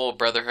 Like that whole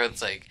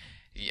brotherhood's like,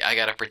 I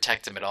gotta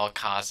protect him at all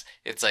costs.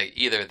 It's like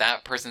either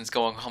that person's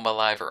going home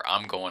alive or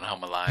I'm going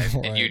home alive,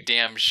 and you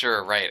damn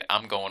sure right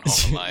I'm going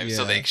home alive.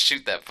 So they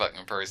shoot that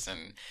fucking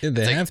person. Yeah,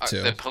 they have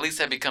to. The police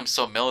have become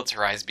so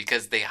militarized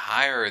because they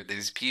hire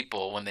these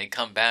people when they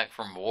come back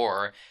from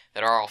war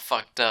that are all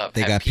fucked up.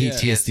 They got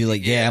PTSD.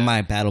 Like,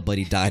 my battle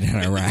buddy died in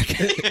Iraq.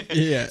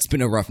 Yeah, it's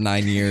been a rough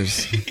 9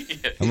 years.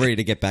 I'm ready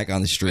to get back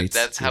on the streets.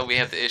 But that's how we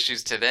have the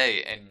issues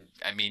today, and.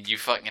 I mean, you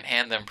fucking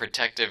hand them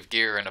protective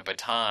gear and a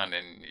baton,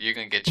 and you're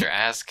gonna get your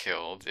ass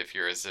killed if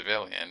you're a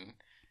civilian.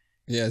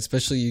 Yeah,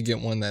 especially you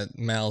get one that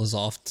mouths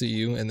off to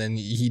you, and then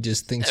he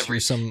just thinks you're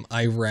some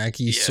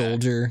Iraqi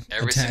soldier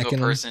Every attacking single him.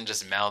 person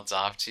just mouths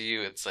off to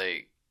you. It's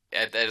like,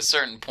 at a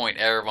certain point,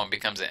 everyone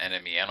becomes an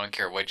enemy. I don't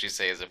care what you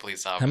say as a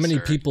police officer. How many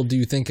people do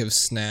you think have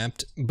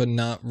snapped, but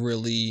not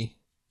really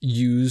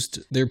used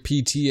their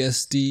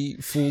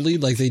PTSD fully?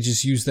 Like they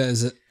just use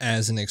that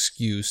as an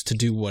excuse to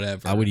do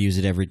whatever. I would use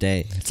it every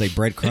day. It's like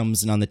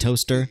breadcrumbs on the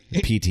toaster,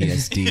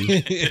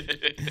 PTSD.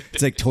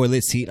 It's like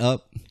toilet seat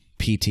up,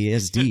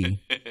 PTSD.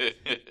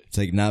 It's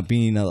like not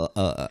being no,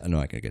 I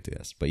gotta get to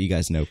this, but you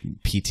guys know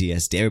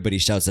PTSD. Everybody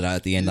shouts it out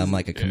at the end. I'm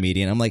like a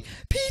comedian. I'm like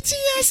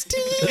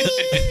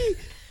PTSD.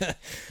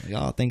 Like,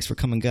 oh, thanks for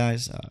coming,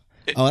 guys.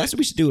 That's what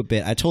we should do a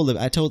bit. I told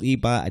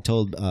Ebot, I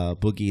told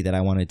Boogie that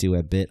I want to do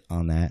a bit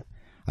on that.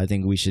 I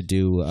think we should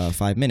do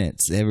 5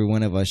 minutes. Every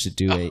one of us should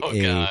do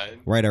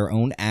write our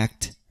own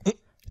act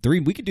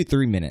We could do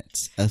 3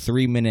 minutes. A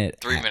 3-minute.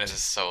 3 minutes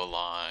is so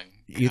long.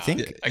 You God.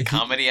 think? A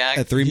comedy act?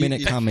 A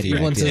 3-minute comedy He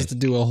act. wants yeah. us to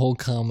do a whole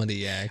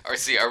comedy act.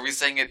 Are we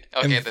saying it?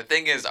 Okay, the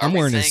thing is, I'm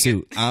wearing a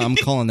suit. I'm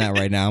calling that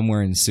right now. I'm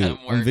wearing a suit. I'm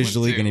wearing I'm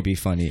visually one, too. going to be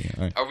funny.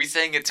 All right. Are we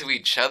saying it to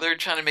each other,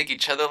 trying to make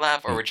each other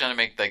laugh, or we're trying to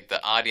make like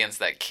the audience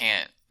that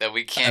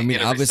we can't? I mean,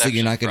 get a obviously,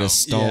 you're not going to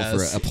reception stall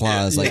Yes. for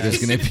applause. Like, Yes.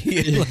 there's going to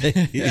be.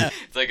 Like, Yeah.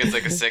 from. It's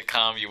like a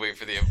sitcom. You wait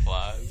for the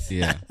applause.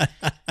 yeah.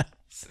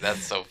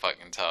 That's so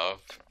fucking tough.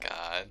 God.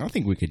 I don't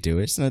think we could do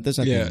it. It's not, there's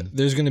nothing. Yeah,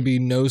 there's going to be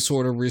no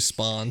sort of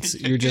response.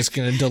 You're just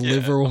going to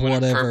deliver I'm gonna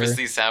whatever.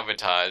 purposely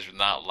sabotage,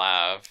 not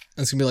laugh.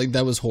 It's going to be like,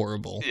 that was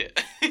horrible. Yeah.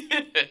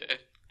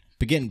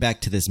 But getting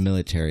back to this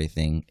military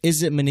thing,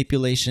 is it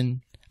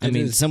manipulation? I It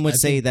mean, is. some would I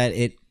say think- that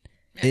it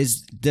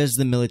is. Does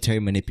the military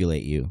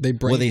manipulate you? They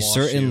Well, they brainwash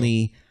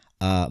certainly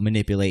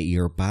manipulate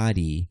your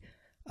body.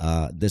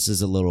 This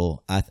is a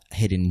little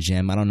hidden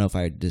gem. I don't know if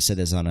I just said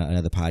this on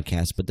another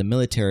podcast, but the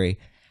military.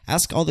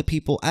 Ask all the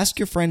people. Ask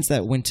your friends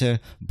that went to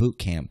boot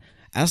camp.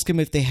 Ask them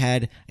if they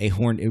had a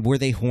horn. Were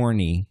they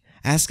horny?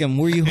 Ask them,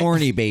 were you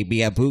horny,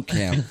 baby, at boot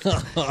camp?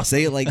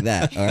 Say it like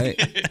that, all right?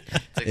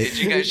 It's like, did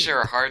you guys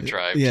share a hard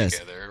drive Yes.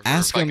 together for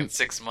Ask fucking 'em-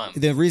 6 months?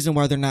 The reason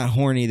why they're not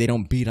horny, they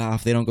don't beat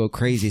off, they don't go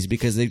crazy, is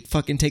because they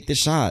fucking take the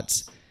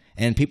shots.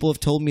 And people have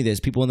told me this.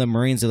 People in the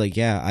Marines are like,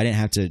 yeah, I didn't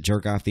have to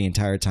jerk off the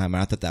entire time.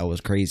 And I thought that was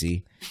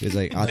crazy. It was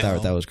like, I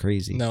thought that was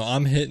crazy. No,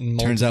 I'm hitting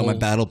multiple. Turns out my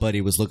battle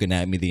buddy was looking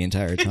at me the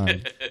entire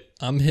time.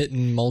 I'm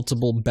hitting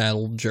multiple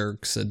battle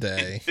jerks a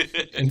day.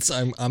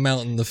 I'm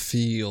out in the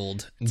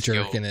field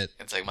jerking it.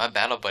 It's like my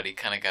battle buddy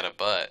kind of got a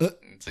butt.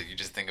 It's like you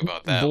just think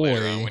about that Boy.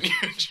 later on when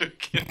you're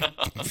jerking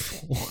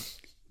off.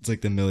 It's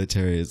like the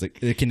military. It's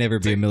like, it can never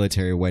be a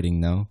military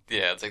wedding, though.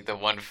 Yeah, it's like the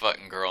one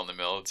fucking girl in the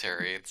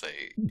military. It's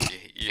like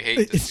you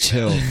hate to see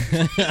Chill.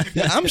 that.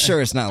 Yeah, I'm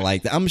sure it's not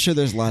like that. I'm sure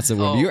there's lots of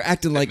women. Oh, You're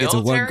acting the like it's a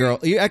one military? girl.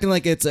 You're acting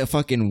like it's a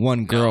fucking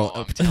one girl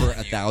I'm for telling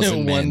a you.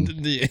 1,000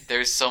 men.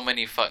 There's so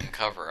many fucking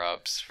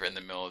cover-ups in the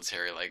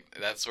military, like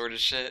that sort of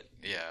shit.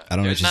 Yeah, I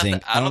don't know There's what you're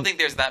not saying. I don't think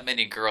there's that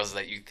many girls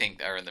that you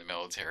think are in the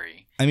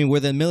military. I mean, where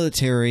the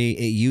military,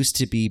 it used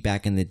to be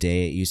back in the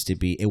day,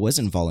 it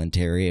wasn't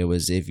voluntary. It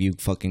was it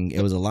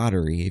was a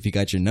lottery. If you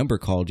got your number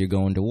called, you're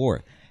going to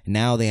war.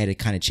 Now they had to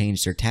kind of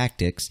change their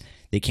tactics.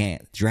 They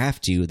can't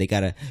draft you. They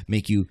got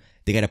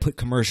to put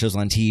commercials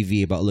on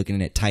TV about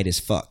looking at tight as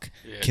fuck,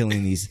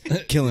 killing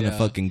a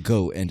fucking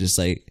goat and just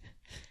like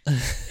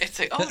It's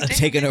like, oh, damn.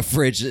 taking a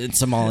fridge in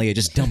Somalia,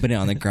 just dumping it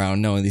on the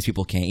ground, knowing these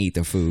people can't eat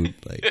the food.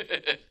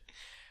 Like,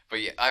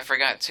 But yeah, I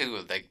forgot too.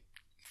 Like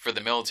for the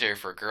military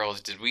for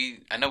girls,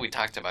 I know we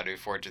talked about it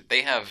before. Did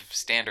they have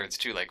standards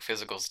too, like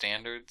physical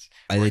standards?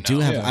 Or they do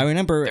no? have. Yeah. I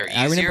remember. They're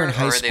I remember easier, in or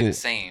high are they school. the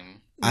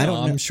same? I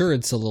don't know. I'm sure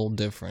it's a little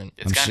different.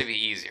 It's got to be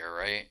easier,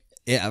 right?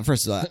 Yeah,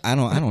 first of all, I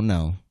don't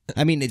know.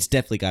 I mean, it's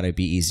definitely got to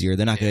be easier.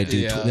 They're not gonna do.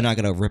 Yeah. They're not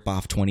gonna rip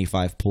off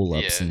 25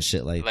 pull-ups Yeah. and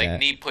shit like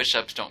that. knee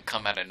push-ups don't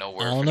come out of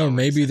nowhere. I for don't no know.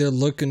 Maybe reason. they're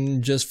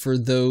looking just for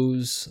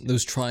those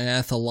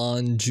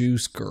triathlon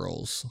juice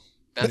girls.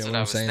 That's You know what what I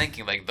I'm was saying?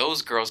 thinking. Like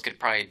those girls could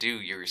probably do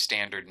your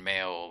standard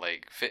male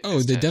like fitness. Oh,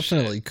 they test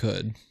definitely shit.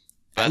 could.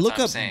 That's look what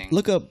I'm up. saying.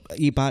 Look up.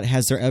 Ebot.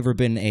 Has there ever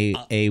been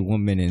a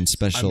woman in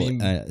special I mean,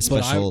 but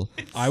special?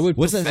 I would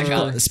What's that prefer-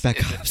 called?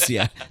 Spec Ops.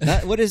 Yeah.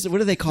 What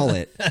do they call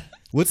it?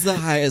 What's the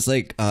highest?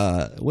 Like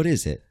what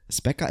is it?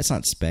 Spec. It's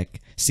not spec.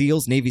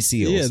 SEALs. Navy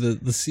SEALs. Yeah,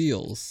 the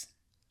SEALs.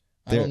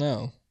 I don't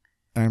know.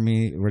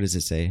 Army. What does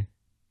it say?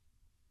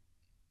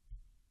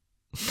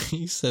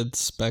 He said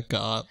Spec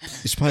Op. You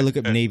should probably look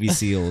up Navy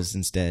SEALs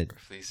instead.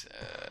 Please.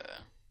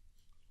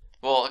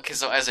 Well, okay.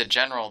 So as a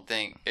general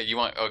thing, you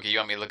want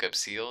me to look up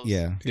SEALs?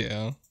 Yeah.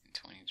 Yeah.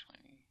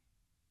 2020.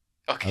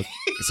 Okay.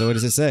 So what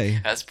does it say?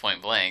 That's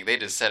point blank. They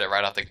just said it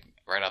right off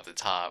the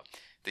top.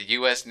 The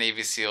U.S.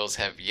 Navy SEALs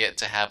have yet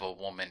to have a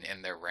woman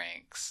in their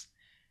ranks.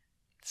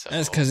 So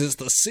That's because it's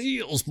the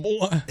SEALs,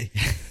 boy.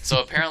 So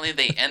apparently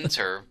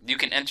you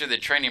can enter the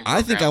training program.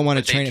 I think I want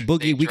to but they- train it. Boogie,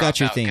 they we got drop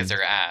your out thing. because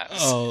they're ass.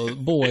 Oh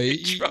boy,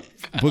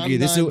 Boogie, I'm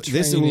this not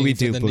is what we training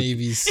do. for the Boogie.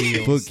 Navy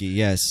SEALs. Boogie,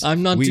 yes.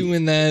 I'm not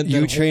doing that.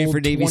 You that train whole for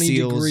Navy 20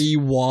 SEAls. degree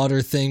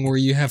water thing where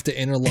you have to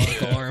interlock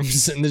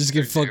arms and they just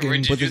get fucking.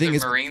 Would you But the do thing the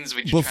is, Marines?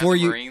 Would you before try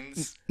the you-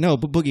 Marines? No,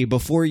 but Boogie,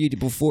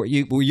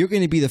 well, you're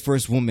going to be the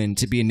first woman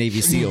to be a Navy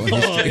SEAL in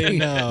history,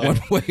 no.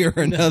 one way or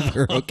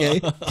another.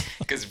 Okay,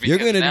 Because You're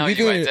gonna- now you're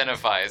you gonna-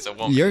 identify as a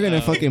woman. you're going to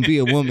fucking be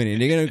a woman,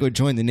 and you're going to go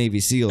join the Navy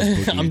SEAls.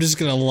 Boogie. I'm just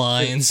gonna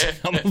lie and say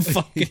I'm a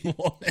fucking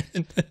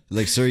woman.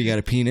 like, sir, you got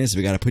a penis.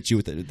 We got to put you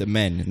with the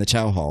men in the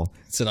chow hall.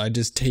 Said I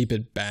just tape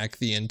it back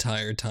the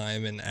entire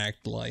time and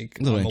act like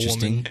A little I'm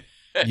interesting.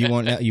 a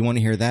woman. You want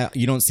to hear that?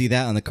 You don't see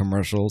that on the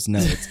commercials. No,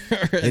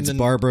 it's then-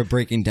 Barbara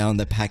breaking down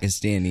the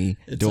Pakistani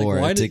It's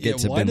door like, to get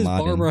to why Bin does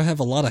Laden. Barbara have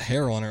a lot of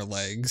hair on her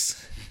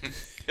legs?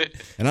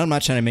 And I'm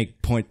not trying to make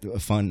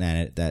fun at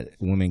it that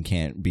women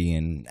can't be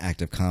in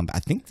active combat. I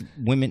think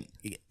women.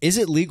 Is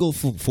it legal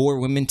for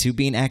women to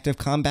be in active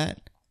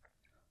combat?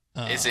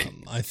 Is it?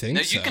 I think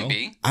No, so. you can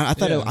be. I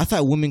thought Yeah. I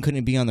thought women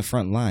couldn't be on the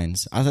front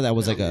lines. I thought that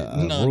was like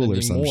a Not rule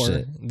or some anymore.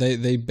 shit.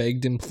 They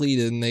begged and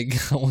pleaded and they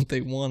got what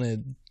they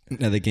wanted.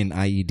 Now they're getting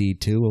IED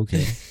too.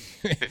 Okay.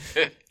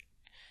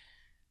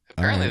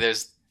 Apparently,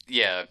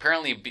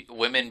 Alright.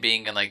 women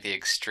being in like the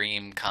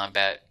extreme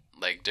combat,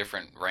 like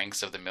different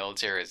ranks of the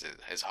military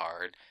is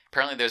hard.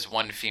 Apparently, there's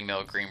one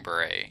female Green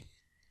Beret,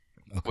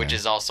 which Okay.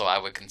 is also I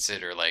would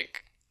consider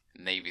like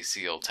Navy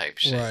SEAL type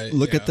shit. Right.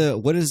 Look at yeah.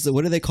 what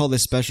do they call the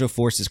special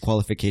forces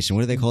qualification?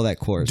 What do they call that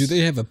course? Do they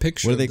have a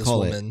picture What do of they this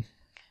call it? woman?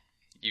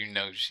 You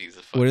know she's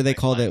a What do they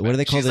fucking, call that? What do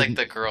they call She's that? like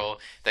the girl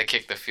that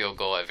kicked the field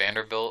goal at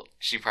Vanderbilt.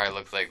 She probably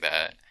looks like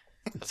that.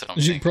 That's what I'm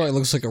She thinking. probably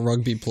looks like a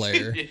rugby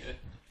player.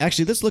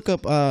 Actually, let's look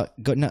up.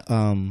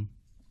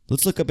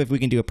 Let's look up if we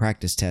can do a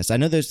practice test. I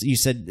know there's. You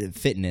said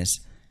fitness.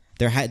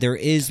 There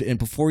is, and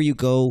before you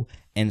go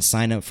and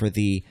sign up for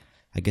the,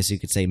 I guess you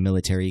could say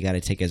military, you got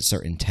to take a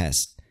certain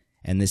test,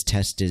 and this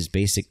test is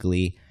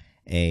basically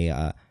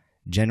a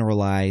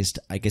generalized,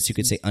 I guess you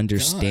could say,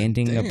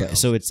 understanding. damn.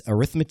 So it's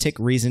arithmetic,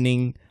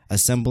 reasoning,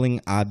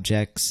 assembling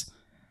objects,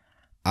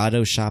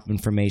 auto shop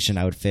information.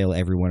 I would fail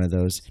every one of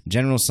those.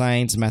 General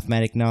science,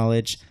 mathematic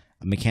knowledge,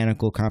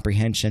 mechanical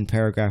comprehension,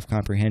 paragraph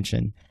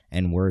comprehension,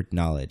 and word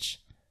knowledge.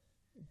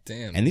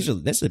 Damn. And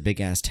that's a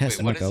big ass test.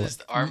 Wait, what is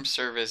this? Armed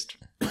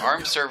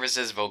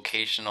Services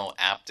Vocational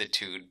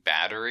Aptitude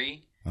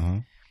Battery. Uh-huh.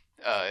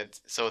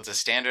 So it's a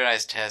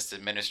standardized test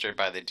administered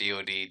by the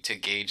DoD to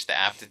gauge the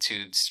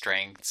aptitude,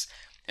 strengths,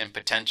 and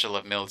potential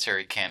of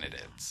military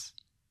candidates.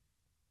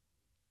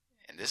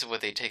 And this is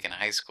what they take in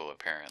high school,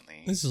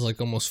 apparently. This is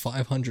like almost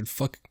 500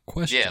 fucking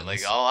questions. Yeah,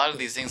 like a lot of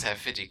these things have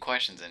 50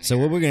 questions in So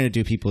here. what we're gonna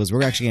do, people, is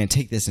we're actually gonna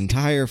take this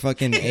entire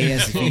fucking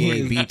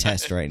ASVAB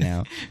test right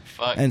now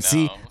Fuck and no.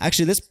 see.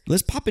 Actually,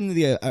 let's pop into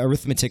the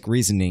arithmetic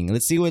reasoning.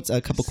 Let's see what a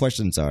couple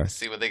questions are.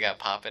 See what they got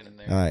popping in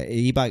there. All right,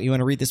 you want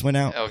to read this one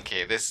out?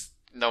 Okay,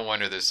 no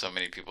wonder there's so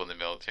many people in the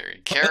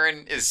military.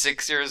 Karen is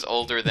 6 years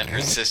older than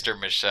her sister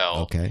Michelle.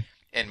 Okay.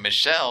 And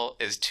Michelle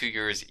is 2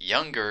 years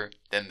younger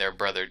than their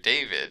brother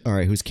David. All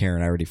right. Who's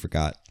Karen? I already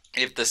forgot.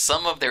 If the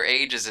sum of their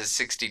ages is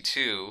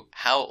 62,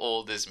 how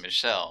old is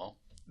Michelle?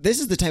 This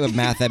is the type of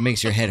math that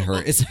makes your head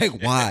hurt. It's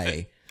like,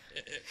 why?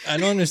 I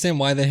don't understand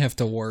why they have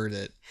to word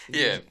it.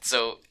 Yeah,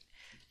 so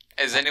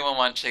does anyone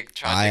want to try to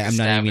take a I'm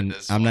stab not even. at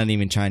this I'm one? not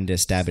even trying to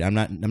stab it. I'm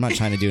not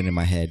trying to do it in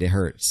my head. It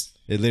hurts.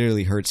 It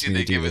literally hurts Do me they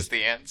to do give this. us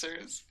the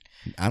answers?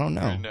 I don't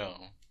know. Or no.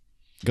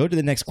 Go to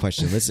the next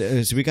question. Let's.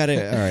 So we got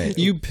to. All right.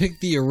 You picked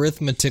the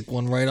arithmetic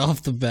one right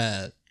off the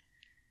bat.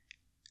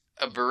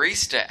 A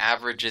barista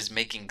averages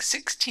making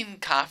 16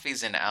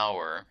 coffees an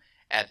hour.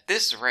 At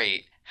this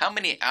rate, how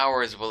many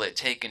hours will it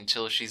take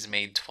until she's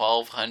made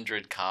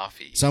 1,200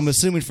 coffees? So I'm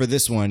assuming for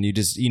this one, you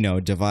just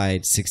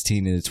divide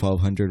 16 into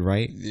 1200,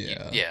 right?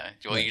 Yeah. Yeah,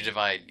 well, you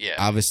divide, yeah.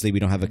 Obviously, we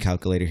don't have a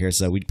calculator here,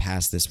 so we'd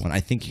pass this one.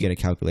 I think you get a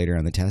calculator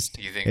on the test.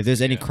 You think If there's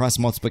so, any yeah. cross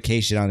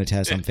multiplication on the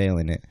test, I'm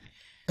failing it.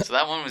 So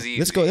that one was easy.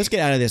 Let's go. Let's get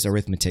out of this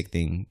arithmetic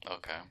thing.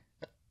 Okay.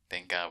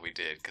 Thank God we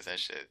did, because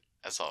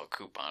I saw a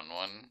coupon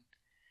one.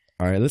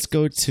 All right, let's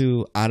go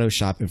to auto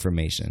shop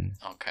information.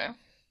 Okay.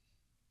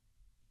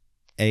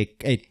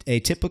 A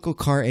typical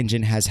car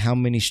engine has how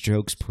many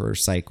strokes per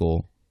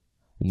cycle?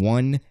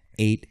 1,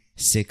 8,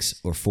 6,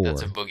 or 4?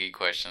 That's a boogie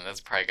question. That's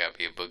probably got to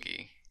be a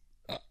boogie.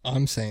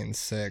 I'm saying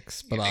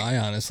 6, but You think- I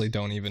honestly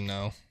don't even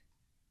know.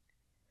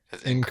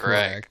 That's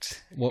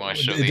incorrect. You What, want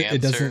to show it, the it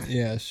answer? doesn't.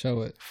 Yeah,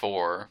 show it.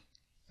 4.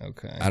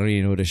 Okay. I don't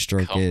even know what a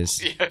stroke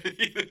is. Yeah.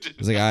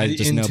 It's like I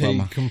just know about Intake,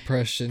 my.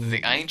 compression.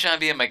 Like, I ain't trying to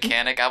be a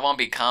mechanic. I want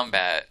to be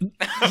combat.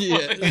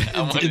 Yeah,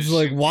 I wanna it's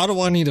like, shoot. why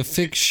do I need to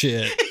fix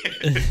shit?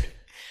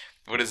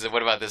 What is it?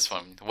 What about this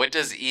one? What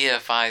does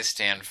EFI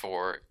stand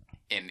for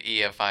in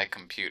EFI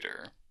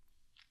computer?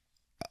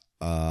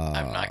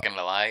 I'm not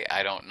gonna lie.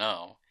 I don't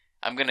know.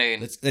 I'm gonna.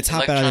 Let's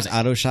hop out of this electronic-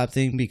 auto shop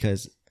thing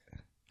because.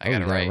 I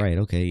got you it right. right.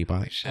 Okay, you Holy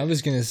bought. shit. I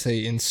was gonna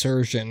say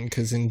insertion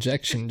because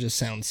injection just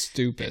sounds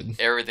stupid.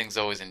 Everything's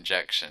always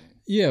injection.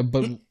 Yeah,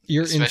 but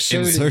you're Especially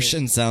inserting.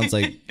 Insertion sounds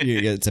like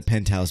it's a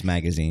Penthouse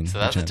magazine. So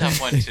that's a tough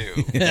one too.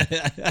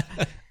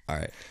 All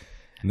right.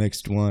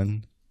 Next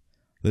one.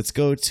 Let's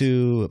go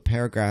to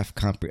paragraph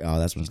Oh,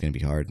 that one's going to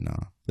be hard. No.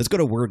 Let's go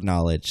to word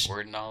knowledge.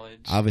 Word knowledge.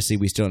 Obviously,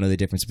 we still don't know the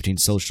difference between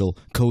social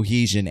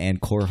cohesion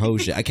and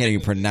coercion. I can't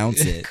even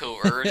pronounce it.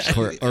 Coercion.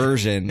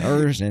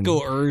 Coercion.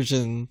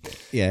 Coercion.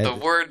 Yeah. The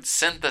word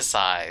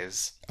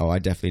synthesize Oh, I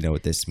definitely know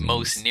what this means.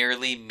 most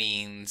nearly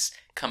means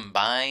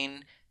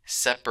combine,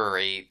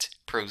 separate,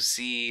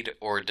 proceed,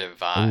 or Ooh,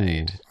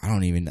 divide. I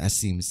don't even.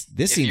 This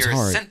If seems you're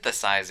hard.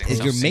 synthesizing If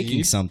you're something,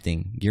 making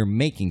something, you're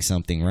making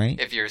something, right?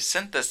 if you're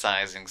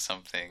synthesizing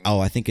something, Oh,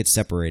 I think it's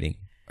separating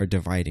or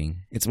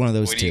dividing. It's one of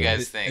those what two. do you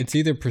guys think? It's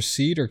either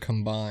proceed or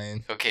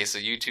combine. Okay, so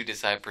you two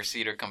decide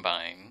proceed or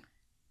combine.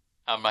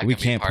 I'm not We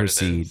gonna be can't part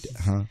proceed, of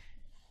this. huh?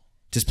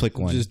 Just click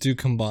one. Just do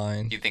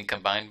combine. You think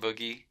combine,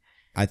 Boogie?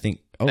 I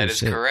think. Oh, That is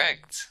shit.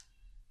 correct.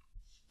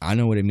 I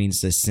know what it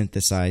means to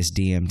synthesize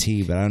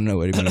DMT, but I don't know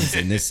what it means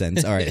in this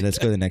sense. All right, let's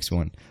go to the next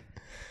one.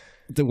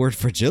 The word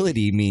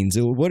fragility means,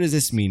 what does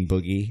this mean,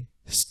 Boogie?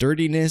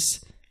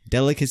 Sturdiness,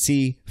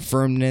 delicacy,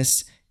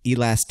 firmness,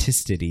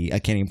 elasticity. I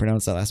can't even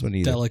pronounce that last one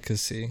either.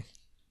 Delicacy.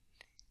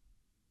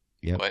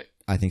 Yep. What?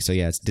 I think so.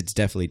 Yeah, it's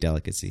definitely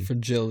delicacy.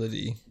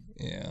 Fragility.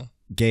 Yeah.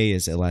 Gay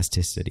is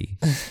elasticity.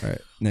 All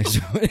right, next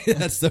one.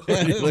 That's the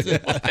word you look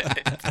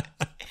at.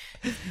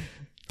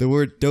 The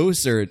word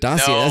dossier.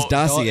 That's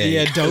dossier.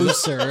 Yeah,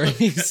 doser.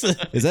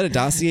 Is that a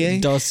dossier?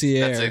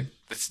 Dossier.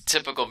 That's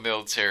typical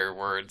military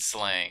word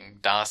slang.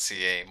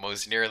 Dossier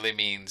most nearly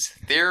means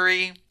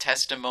theory,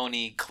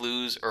 testimony,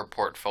 clues, or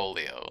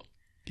portfolio.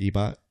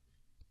 Ebot?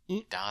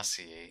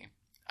 Dossier.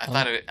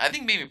 I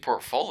think maybe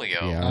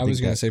portfolio. Yeah. I I was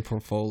think going that- to say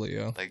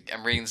portfolio. Like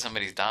I'm reading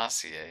somebody's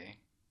dossier.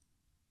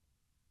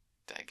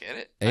 Did I get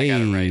it? I Hey,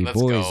 got it right. Let's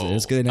boys, go.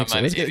 let's get the next. I'm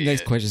not Let's an get the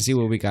next idiot. question. See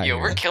what we got. Yo,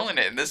 here. we're killing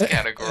it in this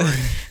category.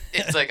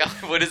 It's like,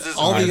 what is this?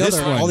 All Alright, the this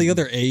other, one- all the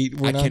other 8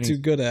 we're I not can't too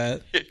even- good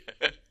at.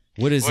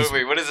 What is this?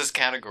 Wait, what is this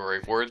category?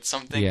 Word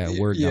something? Yeah,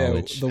 word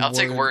knowledge. the I'll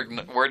take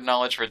word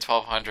knowledge for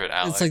 1200,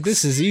 Alex. It's like,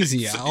 this is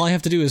easy. All I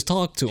have to do is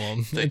talk to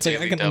them. The It's like, I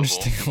daily can double.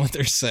 understand what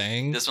they're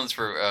saying. This one's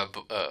for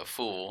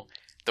fool.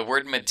 The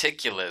word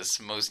meticulous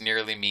most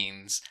nearly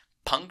means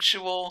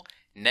punctual,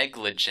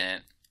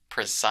 negligent,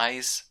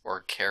 precise,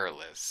 or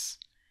careless.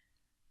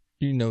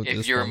 You know If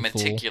this you're one,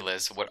 fool.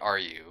 meticulous, what are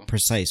you?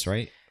 Precise,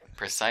 right?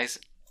 Precise.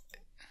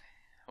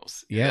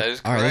 Yeah. that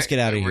is All right, let's correct. get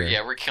out of We're- here.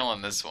 Yeah, we're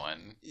killing this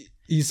one.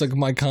 He's like,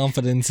 my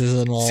confidence is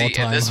an all-time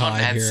See, and this one high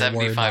had here at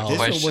word 75 knowledge. This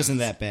questions. one wasn't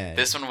that bad.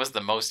 This one was the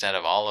most out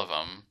of all of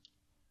them.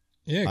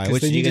 Yeah, Alright, because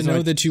which they do you need to guys know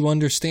wanna- that you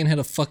understand how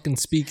to fucking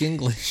speak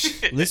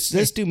English.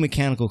 let's do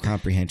mechanical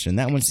comprehension.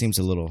 That one seems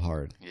a little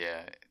hard.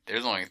 Yeah,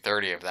 there's only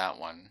 30 of that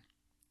one.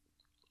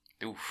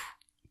 Oof.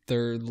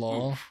 Third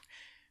law. Oof.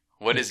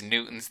 What is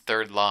Newton's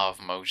third law of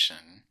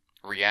motion?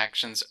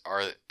 Reactions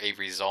are a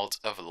result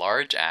of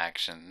large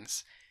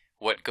actions.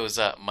 What goes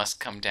up must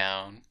come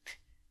down.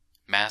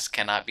 Mass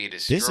cannot be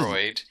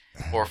destroyed.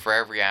 Or for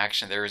every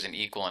action, there is an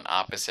equal and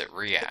opposite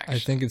reaction. I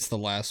think it's the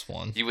last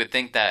one. You would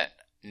think that,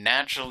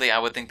 naturally, I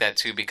would think that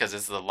too because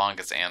it's the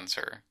longest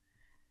answer.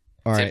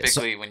 All right.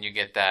 So, Typically, when you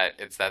get that,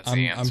 that's the I'm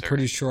answer.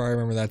 pretty sure I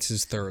remember that's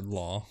his third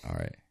law. all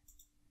right.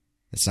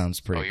 That sounds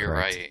pretty. Oh, you're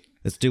correct. right.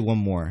 Let's do one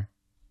more.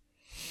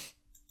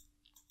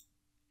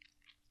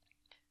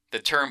 The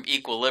term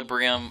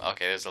equilibrium.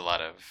 Okay, there's a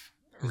lot of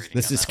reading.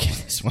 Let's on just that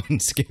skip this one.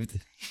 Skip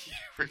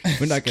it.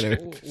 We're not gonna.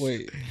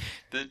 Wait,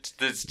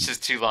 That's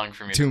just too long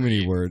for me. Too to many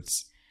read.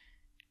 words.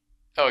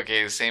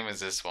 Okay, same as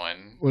this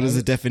one. What is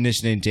the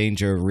definition and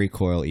danger of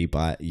recoil,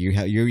 Ebot?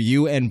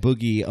 You and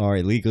Boogie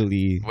are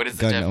legally What is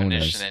the gun definition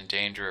owners. and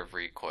danger of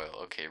recoil?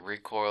 Okay,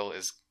 recoil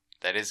is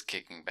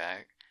kicking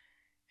back,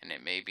 and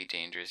it may be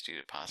dangerous due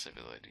to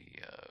possibility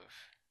of.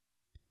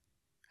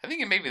 I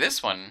think it may be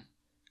this one.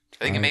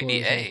 I think it may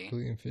be A.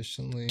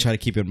 Efficiently. Try to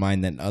keep in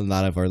mind that a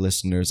lot of our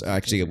listeners,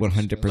 actually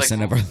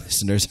 100% of our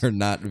listeners, are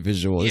not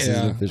visual. This Yeah.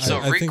 isn't visual. So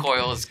I think-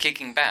 recoil is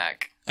kicking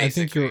back. I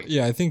think you're. basically.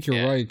 Yeah, I think you're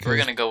Yeah, right. 'cause We're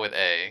gonna go with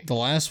A. The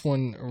last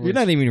one. You're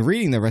not even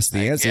reading the rest of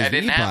the answers. Yeah, I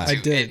didn't have to. I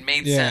did. It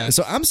made Yeah. sense.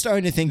 So I'm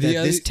starting to think The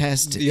that this other-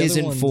 test the other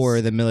isn't ones- for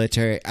the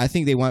military. I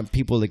think they want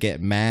people to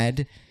get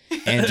mad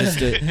and just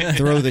to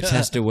throw the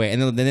test away.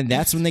 And then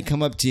that's when they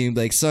come up to you and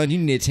be like, son, you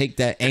need to take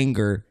that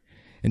anger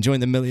and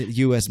join the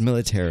U.S.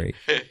 military.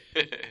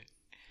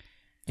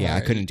 Yeah, I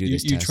Alright, couldn't do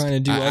this you test. trying to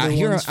do other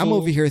ones, I'm fool?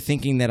 over here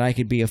thinking that I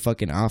could be a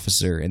fucking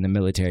officer in the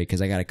military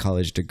because I got a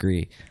college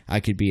degree. I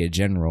could be a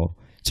general.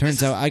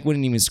 Turns out I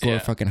wouldn't even score yeah.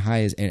 fucking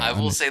high as. I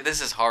will say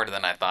this is harder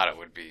than I thought it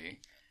would be.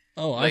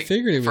 Oh, I Like,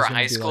 figured it was for a gonna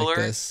high be schooler like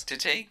this. to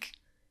take.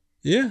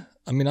 Yeah,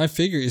 I mean, I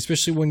figured,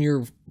 especially when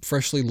you're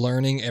freshly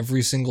learning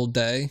every single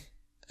day.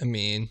 I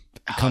mean,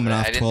 coming I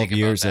off didn't 12 think about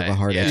years of that. a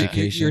hard Yeah.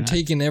 education. you're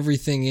taking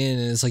everything in,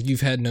 and it's like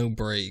you've had no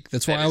break.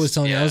 That's why That I was is-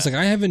 telling you, I was yeah.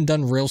 like, I haven't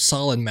done real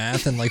solid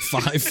math in like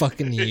 5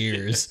 fucking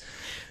years.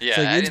 Yeah,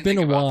 like, I it's didn't been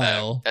think a about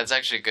while. That. That's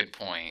actually a good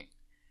point.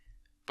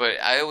 But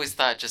I always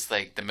thought just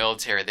like the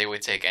military, they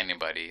would take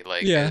anybody.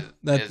 Like Yeah,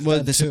 that- as- Well,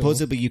 that the too.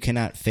 supposedly you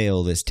cannot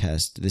fail this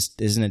test. This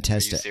isn't a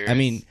test. you I serious?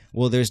 mean,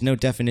 well, there's no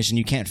definition.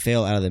 You can't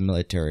fail out of the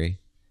military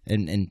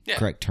in Yeah.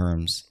 correct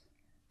terms.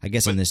 I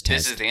guess on this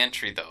test. This is the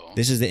entry though.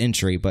 This is the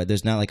entry, but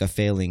there's not like a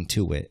failing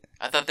to it.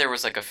 I thought there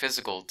was like a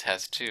physical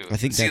test too. I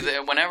think See,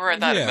 that- whenever I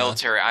thought Yeah. of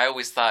military, I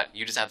always thought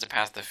you just have to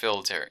pass the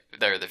filter,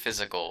 the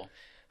physical.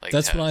 Like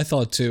That's test. what I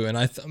thought too, and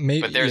I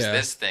maybe. But there's yeah.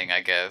 this thing,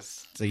 I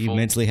guess. So you Full-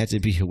 mentally had to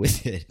be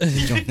with it to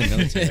join the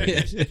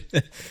military.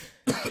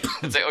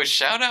 It's like, oh,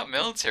 shout out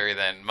military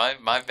then.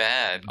 My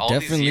bad. All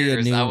Definitely these a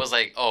years, new- I was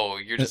like, oh,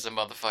 you're just a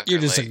motherfucker. You're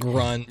just a like,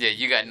 grunt. Yeah,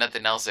 you got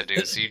nothing else to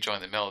do, so you join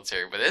the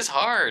military. But it's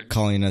hard.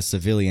 Calling us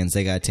civilians,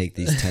 they gotta take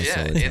these tests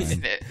Yeah, all the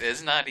time.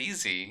 it's not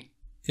easy.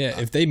 Yeah,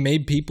 if they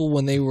made people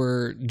when they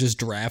were just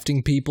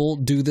drafting people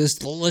do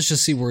this, let's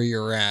just see where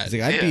you're at. It's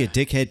like, I'd be a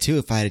dickhead too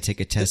if I had to take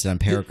a test on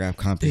paragraph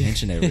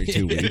comprehension every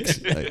 2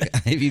 weeks. Like,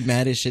 I'd be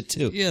mad as shit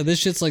too. Yeah, this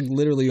shit's like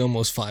literally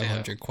almost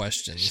 500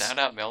 questions. Shout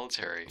out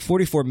military.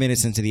 44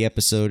 minutes into the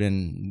episode,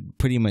 and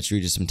pretty much we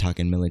just been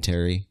talking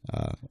military.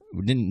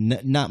 We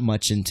didn't not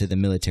much into the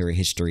military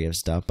history of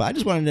stuff, but I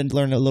just wanted to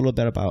learn a little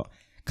bit about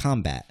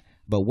combat,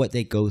 about what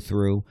they go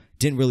through.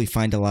 Didn't really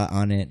find a lot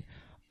on it.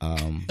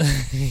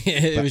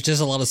 It was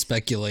just a lot of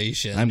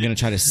speculation. I'm gonna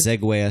try to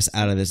segue us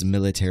out of this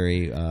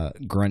military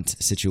grunt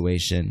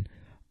situation.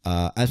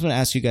 I just want to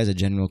ask you guys a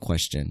general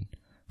question.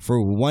 For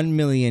 $1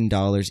 million,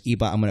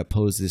 Ebot, I'm going to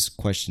pose this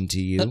question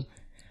to you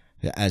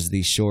as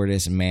the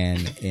shortest man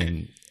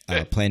in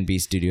Plan B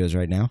Studios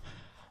right now.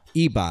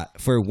 Ebot,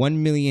 for $1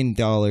 million,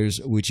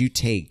 would you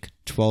take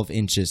 12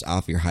 inches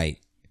off your height?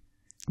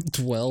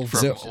 12 For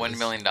 $1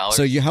 million.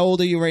 So how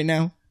old are you right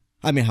now?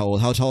 I mean, how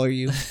old? How tall are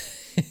you?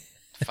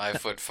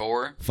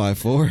 5'4".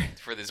 5'4"?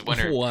 For this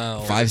winter.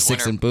 Wow.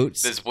 5'6" in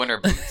boots? This winter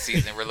boot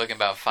season, we're looking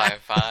about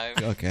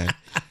 5'5". Okay.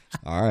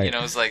 All right. You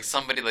know, it's like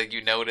somebody like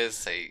you notice,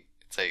 say,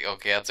 it's like,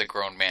 okay, that's a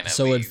grown man at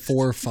So least. at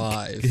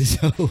 4'5".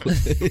 So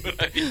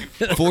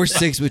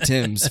 4'6" with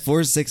Tim's.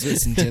 4'6" with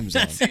some Tim's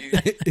on. See,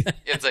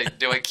 it's like,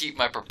 do I keep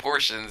my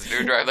proportions,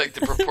 or do I like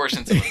the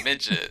proportions of a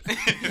midget?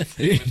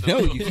 No,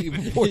 you keep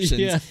proportions.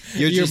 Yeah.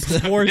 You're Your just It's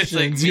like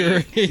proportions. me. You're,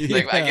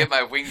 Like I yeah. get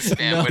my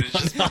wingspan, but it's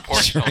just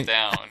proportional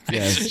down.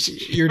 Yes.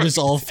 You're just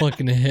all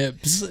fucking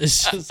hips.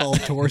 It's just all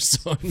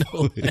torso,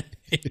 no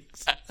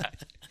legs.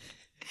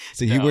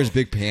 So he wears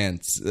big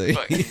pants.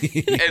 But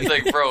it's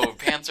like, bro,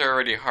 pants are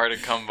already hard to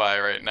come by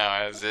right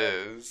now as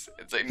is.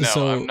 It's like, no,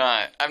 So, I'm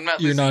not.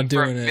 you're not for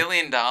doing $1 it.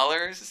 million.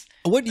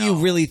 What do you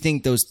really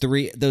think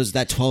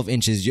that 12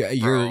 inches? You're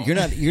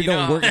not you You know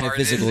don't how work in a hard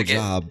it is physical to get-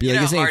 job. You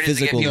know This how ain't hard it is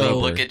to get physical people to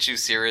labor. look at you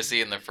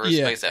seriously in the first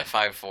Yeah. place at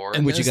 5'4".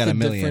 And but you that's got the $1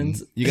 million.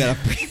 difference. You got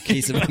a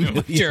briefcase of $1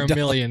 million. You're a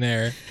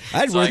millionaire.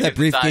 I'd So wear I that could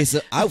briefcase.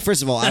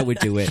 First of all, I would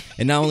do it,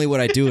 and not only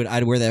would I do it,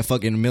 I'd wear that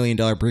fucking $1 million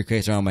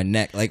briefcase around my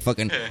neck, like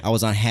fucking. I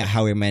was on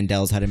Howie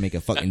Mandel's How to Make a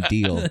Fucking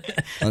Deal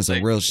on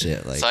some real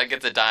shit. Like, So I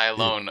get to die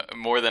alone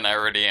more than I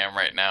already am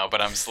right now,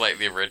 but I'm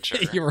slightly richer.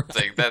 You're It's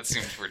like, that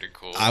seems pretty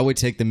cool. I would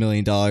take the $1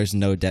 million,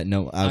 no debt,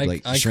 no. I would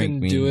like I shrink couldn't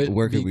me. do it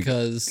Where could we?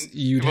 because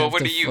you'd Well, have what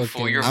to are you, fucking...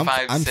 fool? You're I'm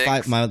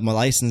 5'6". 5. My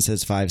license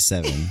says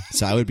 5'7",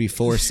 so I would be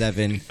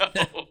 4'7".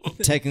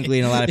 Technically,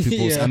 in a lot of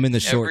people's, Yeah. I'm in the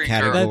short Every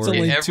girl- category. That's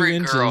only every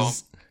 2 girl,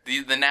 inches.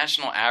 the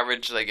national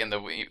average, like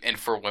and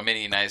for women in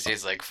the United States,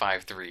 is like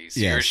 5'3". So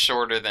Yes. you're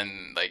shorter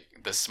than like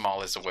the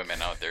smallest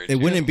women out there. It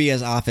wouldn't be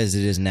as off as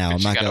it is now. I'm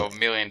You not got gonna. $1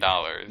 million,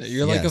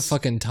 You're like a Yes.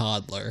 fucking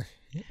toddler.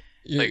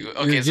 You're, Like,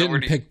 okay, you're so getting where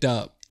do you- picked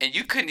up. and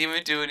you couldn't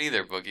even do it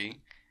either, Boogie.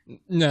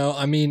 No,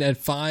 I mean at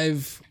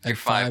 5. You're At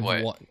 5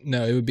 what?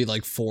 No, it would be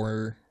like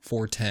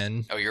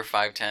 4'10". Oh, you're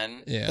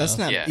 5'10". Yeah, That's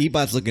not. Yeah.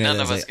 Ebot's looking at None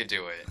it of as us like, could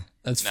do it.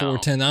 That's No.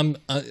 4'10".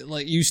 I'm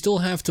like, you still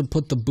have to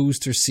put the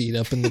booster seat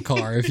up in the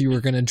car if you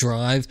were gonna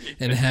drive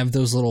and have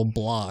those little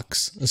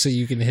blocks so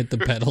you can hit the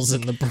pedals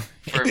in the brake.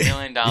 For $1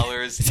 million,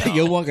 no.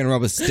 you're walking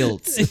around with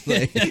stilts.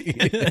 Like,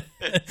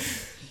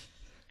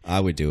 I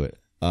would do it.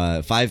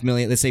 5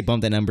 million. Let's say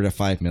bump that number to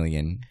 5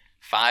 million.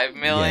 5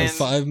 million. Yes.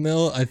 5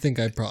 mil, I think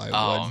I probably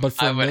would. But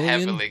for I a would million,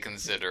 heavily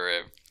consider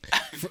it.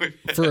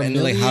 for a And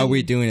million, like, how are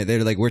we doing it?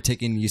 They're like, we're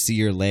taking. You see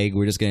your leg.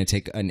 We're just gonna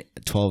take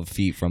 12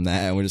 feet from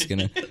that, and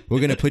we're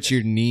gonna put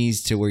your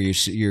knees to where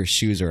your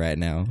shoes are at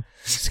now.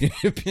 It's gonna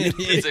be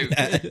It's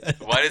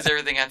like, why does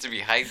everything have to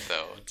be height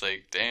though? It's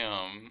like,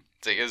 damn.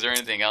 It's like, is there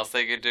anything else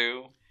they could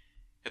do?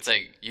 It's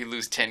like you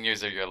lose 10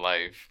 years of your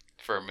life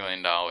for $1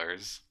 million.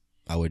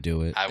 I would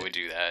do it. I would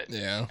do that.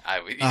 Yeah,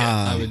 I would.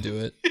 Ah. I would do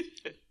it.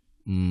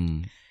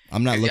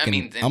 I'm not I looking.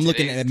 mean, in I'm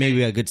looking today's at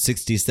maybe a good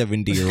 60,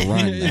 70 year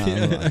run.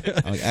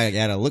 I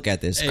gotta look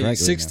at this Hey,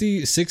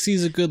 correctly. 60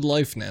 is a good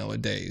life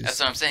nowadays. That's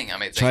what I'm saying. I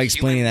mean, it's Try like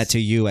explaining that to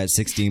you at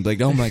 16. Be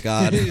like, oh my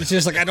god. It's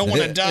just like, I don't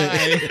want to die.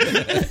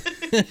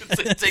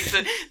 It's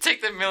like,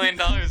 take the $1 million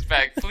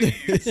back,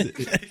 please.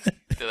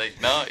 They're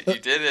like, no, you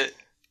did it.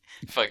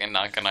 Fucking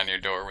knocking on your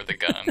door with a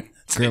gun.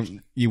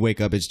 Grim, you wake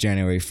up, it's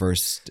January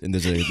 1st, and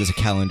there's a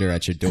calendar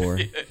at your door.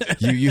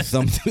 You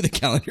thumb through the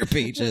calendar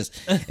pages,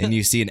 and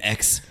you see an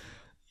X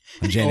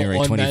on January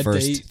On that 21st,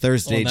 date?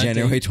 Thursday, On that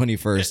January date?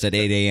 21st at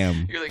 8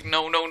 a.m. You're like,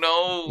 no.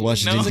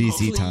 Washington, no.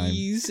 D.C. time.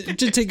 Please,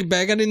 just take it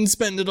back. I didn't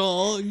spend it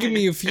all. Give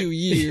me a few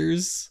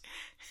years.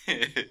 All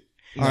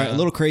right, a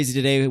little crazy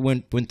today. We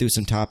went through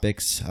some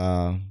topics.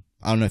 I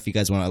don't know if you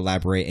guys want to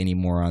elaborate any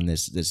more on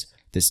this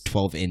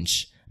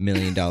 12-inch $1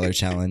 million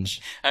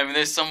challenge. I mean,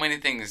 there's so many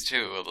things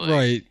too. Like,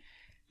 Right.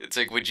 It's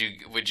like, would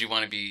you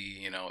want to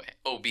be,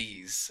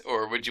 obese,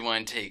 or would you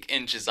want to take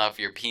inches off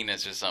your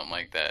penis or something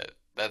like that?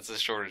 That's the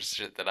shortest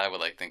shit that I would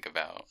like think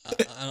about.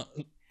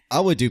 I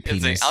would do It's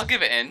penis. like, I'll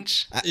give an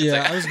inch.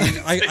 Yeah,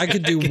 I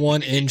could do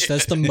 1 inch.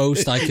 That's the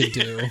most I could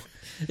do.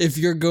 If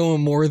you're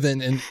going more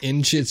than an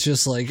inch, it's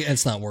just like,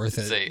 it's not worth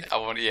it. Say, I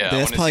want, yeah. I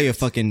That's wanna probably see- a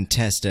fucking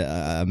test,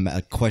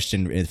 a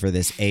question for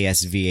this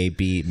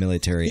ASVAB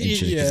military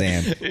entrance Yeah.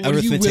 exam. What are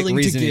you willing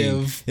to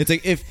give? It's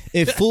like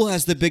if Fool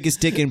has the biggest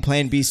dick in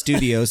Plan B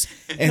Studios,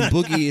 and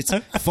Boogie is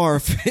and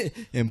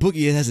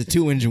Boogie has a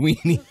 2-inch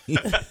weenie,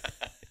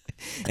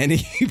 and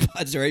he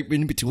pots right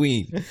in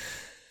between.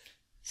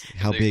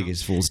 How big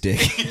is Fool's dick?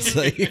 It's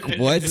like,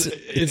 what?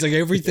 It's like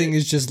everything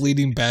is just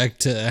leading back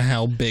to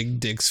how big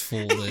Dick's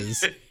Fool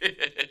is.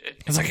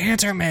 It's like,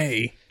 answer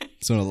me.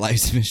 It's one of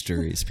life's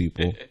mysteries,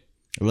 people.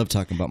 I love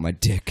talking about my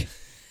dick.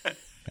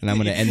 And I'm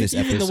gonna end this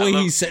Even episode. the way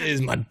he said it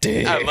is my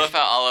dick. I love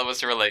how all of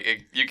us were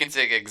like, you can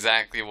take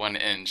exactly 1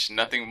 inch,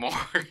 nothing more.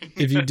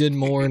 If you did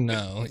more,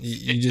 no,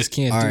 you just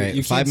can't All do right, it.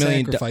 You $5 can't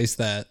million sacrifice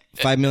that.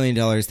 $5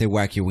 million, they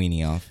whack your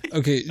weenie off.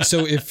 Okay,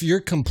 so if you're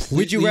completely,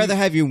 Would you rather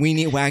have your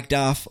weenie whacked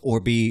off or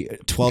be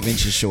 12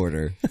 inches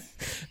shorter?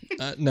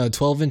 no,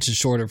 12 inches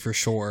shorter for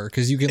sure,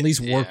 because you can at least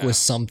work Yeah. with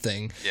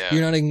something. Yeah.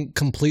 You're not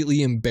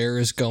completely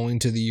embarrassed going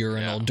to the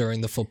urinal Yeah.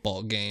 during the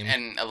football game.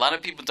 And a lot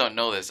of people don't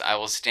know this. I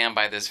will stand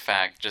by this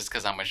fact just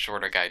because I'm a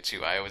shorter guy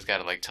too. I always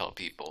gotta like tell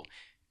people.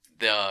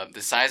 The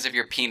size of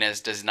your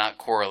penis does not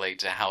correlate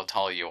to how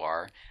tall you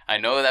are. I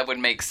know that would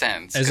make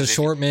sense. As a 'cause if-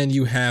 short man,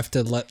 you have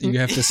to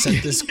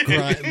set this this But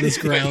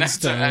ground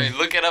that's what- I mean, stone.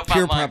 look it up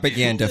Pure online,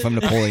 propaganda from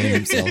Napoleon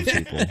himself,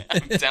 people.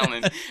 I'm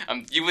telling.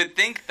 You would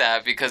think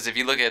that because if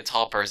you look at a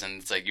tall person,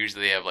 it's like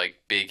usually they have like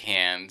big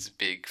hands,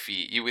 big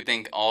feet. You would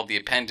think all the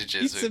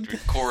appendages would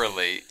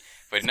correlate,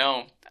 but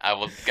no. I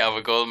will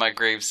go to my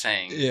grave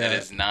saying Yeah. that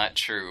is not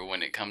true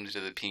when it comes to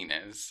the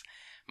penis.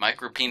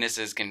 Micro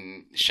penises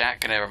Shaq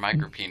can have a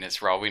micro penis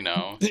for all we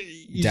know.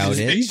 Doubt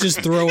it. He's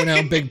just throwing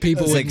out big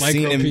people It's with like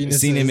micro penises.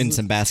 seen him in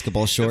some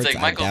basketball shorts. It's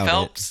like Michael I doubt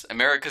Phelps,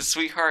 America's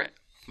sweetheart,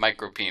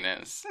 micro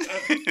penis.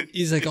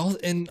 He's like all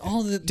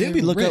the. Did we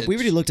look up? We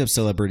already looked up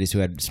celebrities who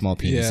had small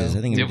penises. Yeah.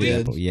 I think Did it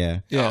we? was yeah.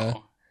 Yeah.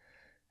 Oh,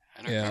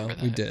 I don't Yeah, remember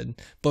that. we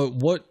did. But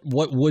what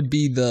would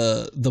be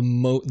the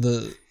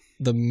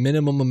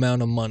minimum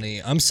amount of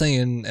money? I'm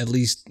saying at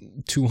least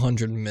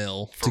 200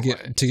 mil For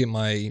what? to get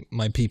my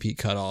PP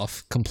cut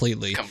off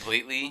completely.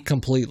 Completely?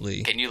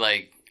 Completely. Can you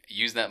like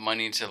use that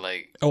money to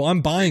like? Oh,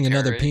 I'm buying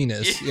another Repair it?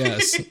 penis.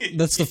 Yes,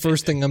 that's the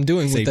first thing I'm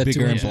doing Say with that.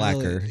 bigger and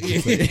 200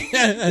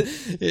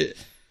 blacker.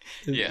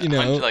 Yeah, you know,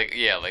 100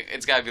 like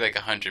it's got to be like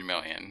 100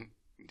 million.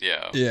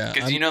 Yeah, Yeah,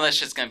 Because I'm- you know that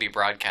shit's gonna be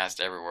broadcast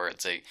everywhere.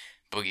 It's like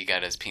Boogie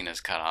got his penis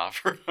cut off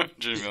for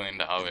 $100 million.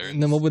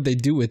 and then what would they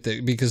do with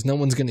it? Because no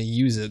one's going to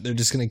use it. They're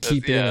just going to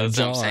keep it in a that's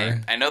what I'm jar.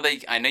 saying.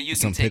 I know you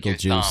Some can take your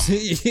pickle juice.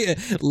 thumb.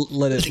 Yeah,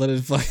 let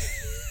it fly.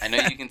 I know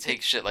you can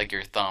take shit like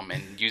your thumb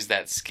and use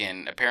that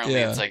skin. Apparently,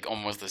 Yeah. it's like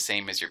almost the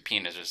same as your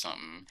penis or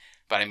something.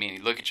 But I mean,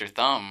 you look at your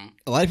thumb.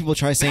 A lot of people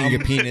try saying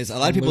your penis. A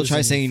lot of people try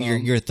losing saying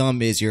thumb. your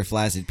thumb is your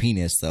flaccid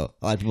penis. Though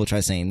a lot of people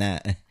try saying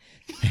that.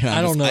 And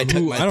I don't know tuck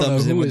who- my I don't know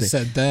thumbs in who when has they-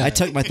 said that. I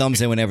tuck my thumbs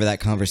in whenever that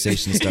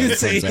conversation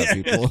starts. Comes up,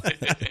 people.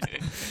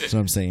 That's what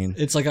I'm saying.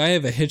 It's like I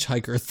have a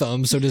hitchhiker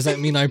thumb, so does that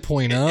mean I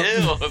point up?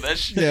 Ew, that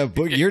shit. Yeah,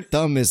 but your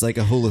thumb is like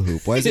a hula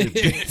hoop. Why is it?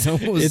 It's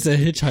almost. It's a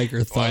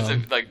hitchhiker Why is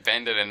thumb. it like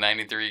bend at a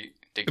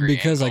 93-degree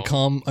Because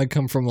angle? I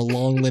come from a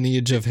long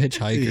lineage of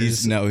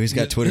hitchhikers. He's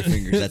got Twitter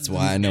fingers. That's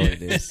why I know what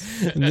it is.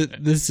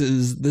 This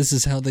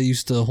is how they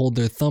used to hold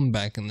their thumb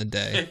back in the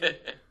day.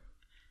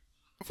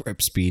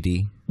 Rip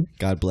Speedy.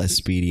 God bless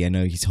Speedy. I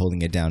know he's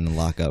holding it down in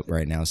lockup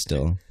right now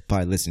still.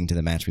 Probably listening to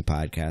the Match Me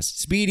podcast.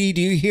 Speedy,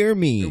 do you hear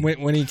me?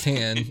 When he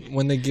can,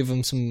 when they give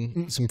him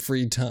some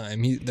free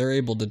time, they're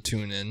able to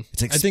tune in.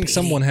 It's like, I think Speedy,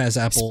 someone has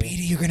Apple.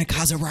 Speedy, you're going to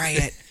cause a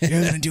riot. You're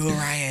going to do a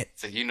riot.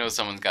 So you know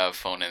someone's got a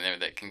phone in there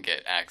that can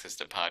get access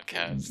to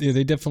podcasts. Yeah,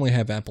 they definitely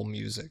have Apple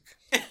Music.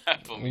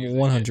 Apple Music,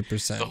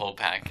 100%. The whole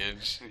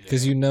package.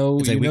 Because Yeah. you know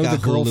It's like we the got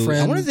Hulu.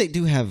 girlfriend. I wonder if they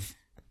do have.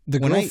 the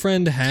when I-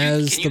 girlfriend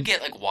has Can you the.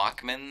 get like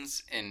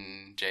Walkmans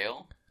in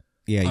jail?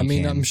 Yeah, you I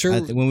mean, can. I'm sure-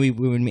 when we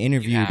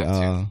interviewed, have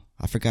to.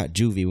 I forgot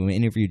Juvie. When we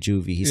interviewed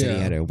Juvie, he said he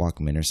Yeah. had a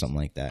Walkman or something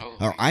like that, Oh,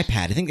 or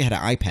iPad. I think they had an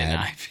iPad. An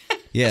iPad.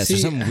 Yeah, so See,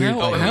 something weird. how-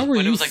 like Oh, that. how were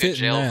but you it was like a fitting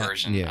jail that?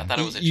 version. Yeah. I thought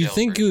it was a You jail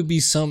think it version. would be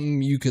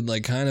something you could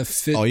like kind of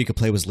fit? All you could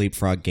play was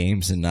leapfrog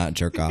games and not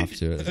jerk off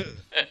to it.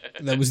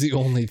 That was the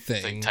only It's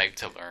thing. like type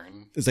to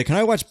learn. It's like, can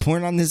I watch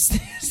porn on this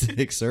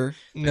stick, sir?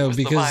 No, What's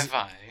the because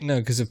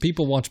Wi-Fi? if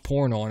people watch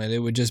porn on it, it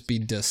would just be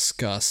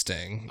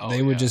disgusting. Oh,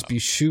 they would yeah. just be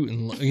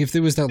shooting. If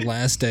there was that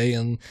last day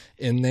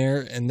in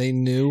there and they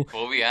knew,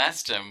 Well, we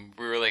asked him.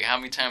 We were like, "How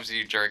many times did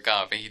you jerk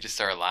off?" And he just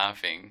started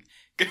laughing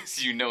because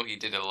he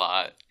did a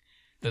lot.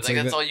 That's like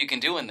that's that- all you can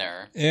do in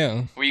there.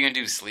 yeah, What are you gonna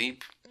do?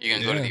 Sleep? You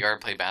gonna go to Yeah. the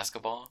yard play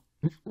basketball?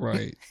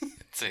 right.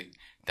 It's like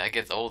that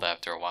gets old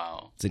after a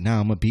while. It's like, now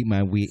I'm gonna beat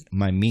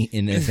my meat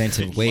in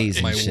inventive ways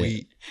and My shit.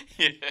 weight.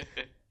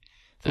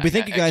 Well, we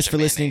thank you guys for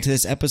listening to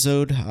this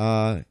episode.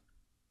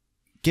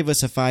 Give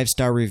us a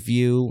 5-star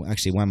review.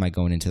 Actually, why am I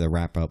going into the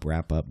wrap up?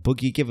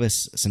 Boogie, give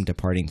us some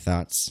departing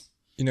thoughts.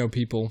 You know,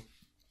 people,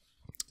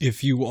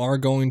 if you are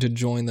going to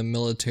join the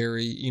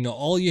military,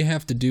 all you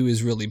have to do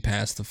is really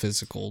pass the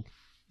physical.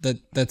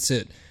 That's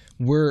it.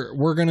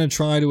 We're gonna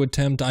try to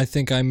attempt. I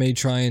think I may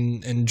try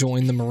and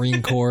join the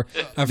Marine Corps.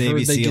 I've Navy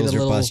heard they get a SEALs or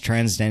little. bust.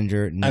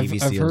 Transgender Navy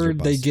I've SEALs or heard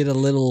they bust. get a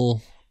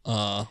little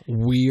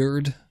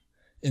weird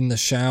in the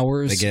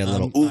showers. They get a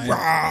little ooh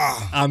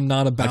rah. I'm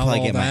not I about probably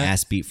all get my that.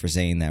 ass beat for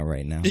saying that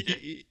right now.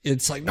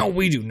 It's like, no,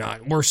 we do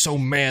not. We're so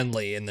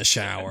manly in the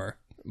shower.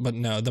 But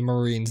no, the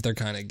Marines, they're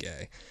kind of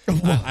gay.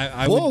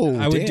 I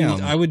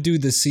Whoa, would do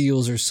the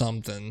SEALs or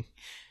something.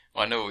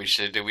 Well, I know what we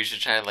should do. We should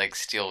try to, like,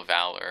 steal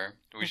Valor.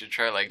 We should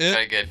try to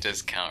get a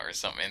discount or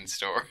something in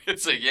store.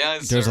 It's like, yeah,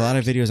 There's a lot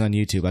of videos on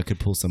YouTube. I could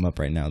pull some up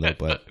right now though,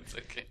 but It's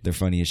okay. they're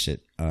funny as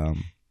shit.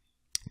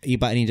 You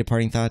got any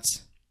departing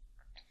thoughts?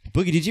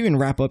 Boogie, did you even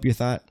wrap up your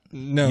thought?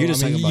 No, You're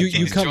just I mean, talking about you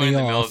James. cut me Join the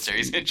off. military.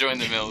 He's gonna join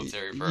the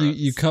military for us.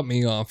 You cut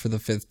me off for the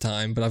 5th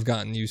time, but I've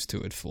gotten used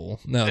to it. Fool.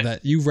 No,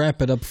 that you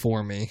wrap it up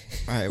for me.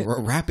 All right,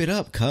 wrap it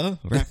up, cuh.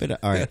 Wrap it up.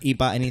 All right,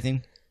 Ebot,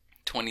 anything?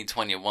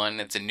 2021.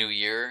 It's a new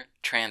year.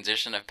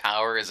 Transition of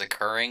power is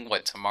occurring.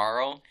 What,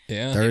 tomorrow?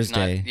 Yeah.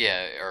 Thursday. If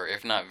not, or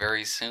if not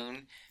very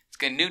soon. It's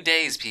good. New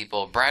days,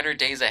 people. Brighter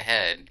days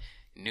ahead.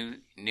 New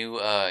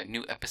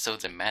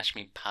episodes of Match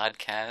Me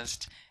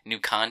podcast. New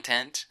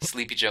content.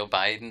 Sleepy Joe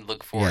Biden.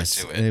 Look forward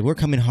to it. We're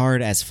coming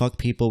hard as fuck,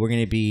 people. We're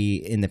going to be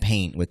in the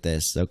paint with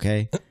this,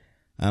 okay?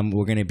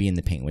 We're going to be in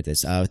the paint with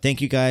this.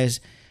 Thank you, guys.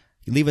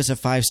 Leave us a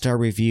 5-star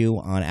review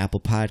on Apple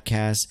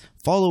Podcasts.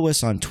 Follow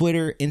us on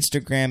Twitter,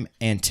 Instagram,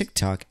 and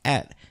TikTok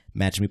at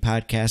Match Me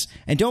Podcast.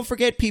 And don't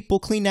forget, people,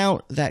 clean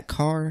out that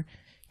car.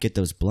 Get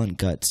those blunt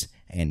guts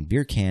and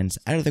beer cans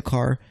out of the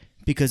car,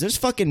 because there's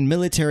fucking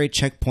military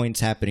checkpoints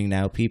happening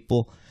now,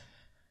 people.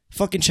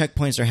 Fucking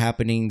checkpoints are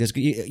happening.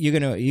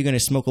 You're gonna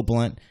smoke a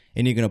blunt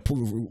and you're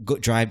gonna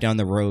drive down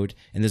the road,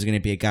 and there's gonna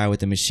be a guy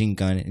with a machine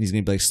gun, and he's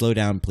gonna be like, "Slow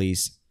down,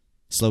 please,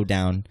 slow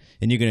down."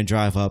 And you're gonna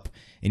drive up,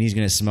 and he's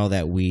gonna smell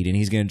that weed, and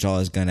he's gonna draw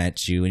his gun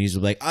at you, and he's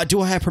like,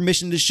 "Do I have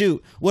permission to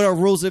shoot? What are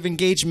rules of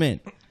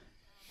engagement?"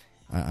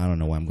 I don't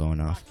know why I'm going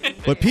off,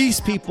 but peace,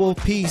 people,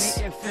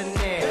 peace.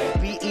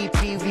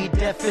 BEP, we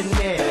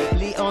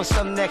definitely on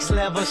some next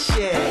level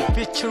shit.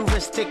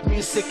 Futuristic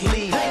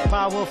musically,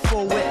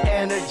 powerful with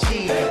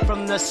energy.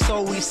 From the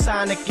soul we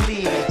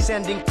sonically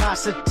sending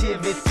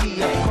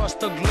positivity across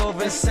the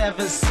globe in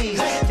 7 seas.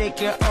 Take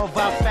care of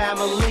our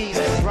families,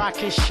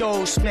 rocking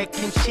shows,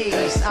 making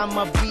cheese.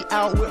 I'ma be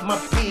out with my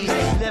peace,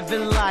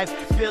 living life,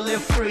 feeling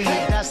free.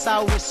 That's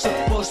how it's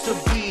supposed to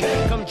be.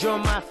 Come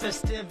join my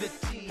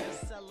festivity.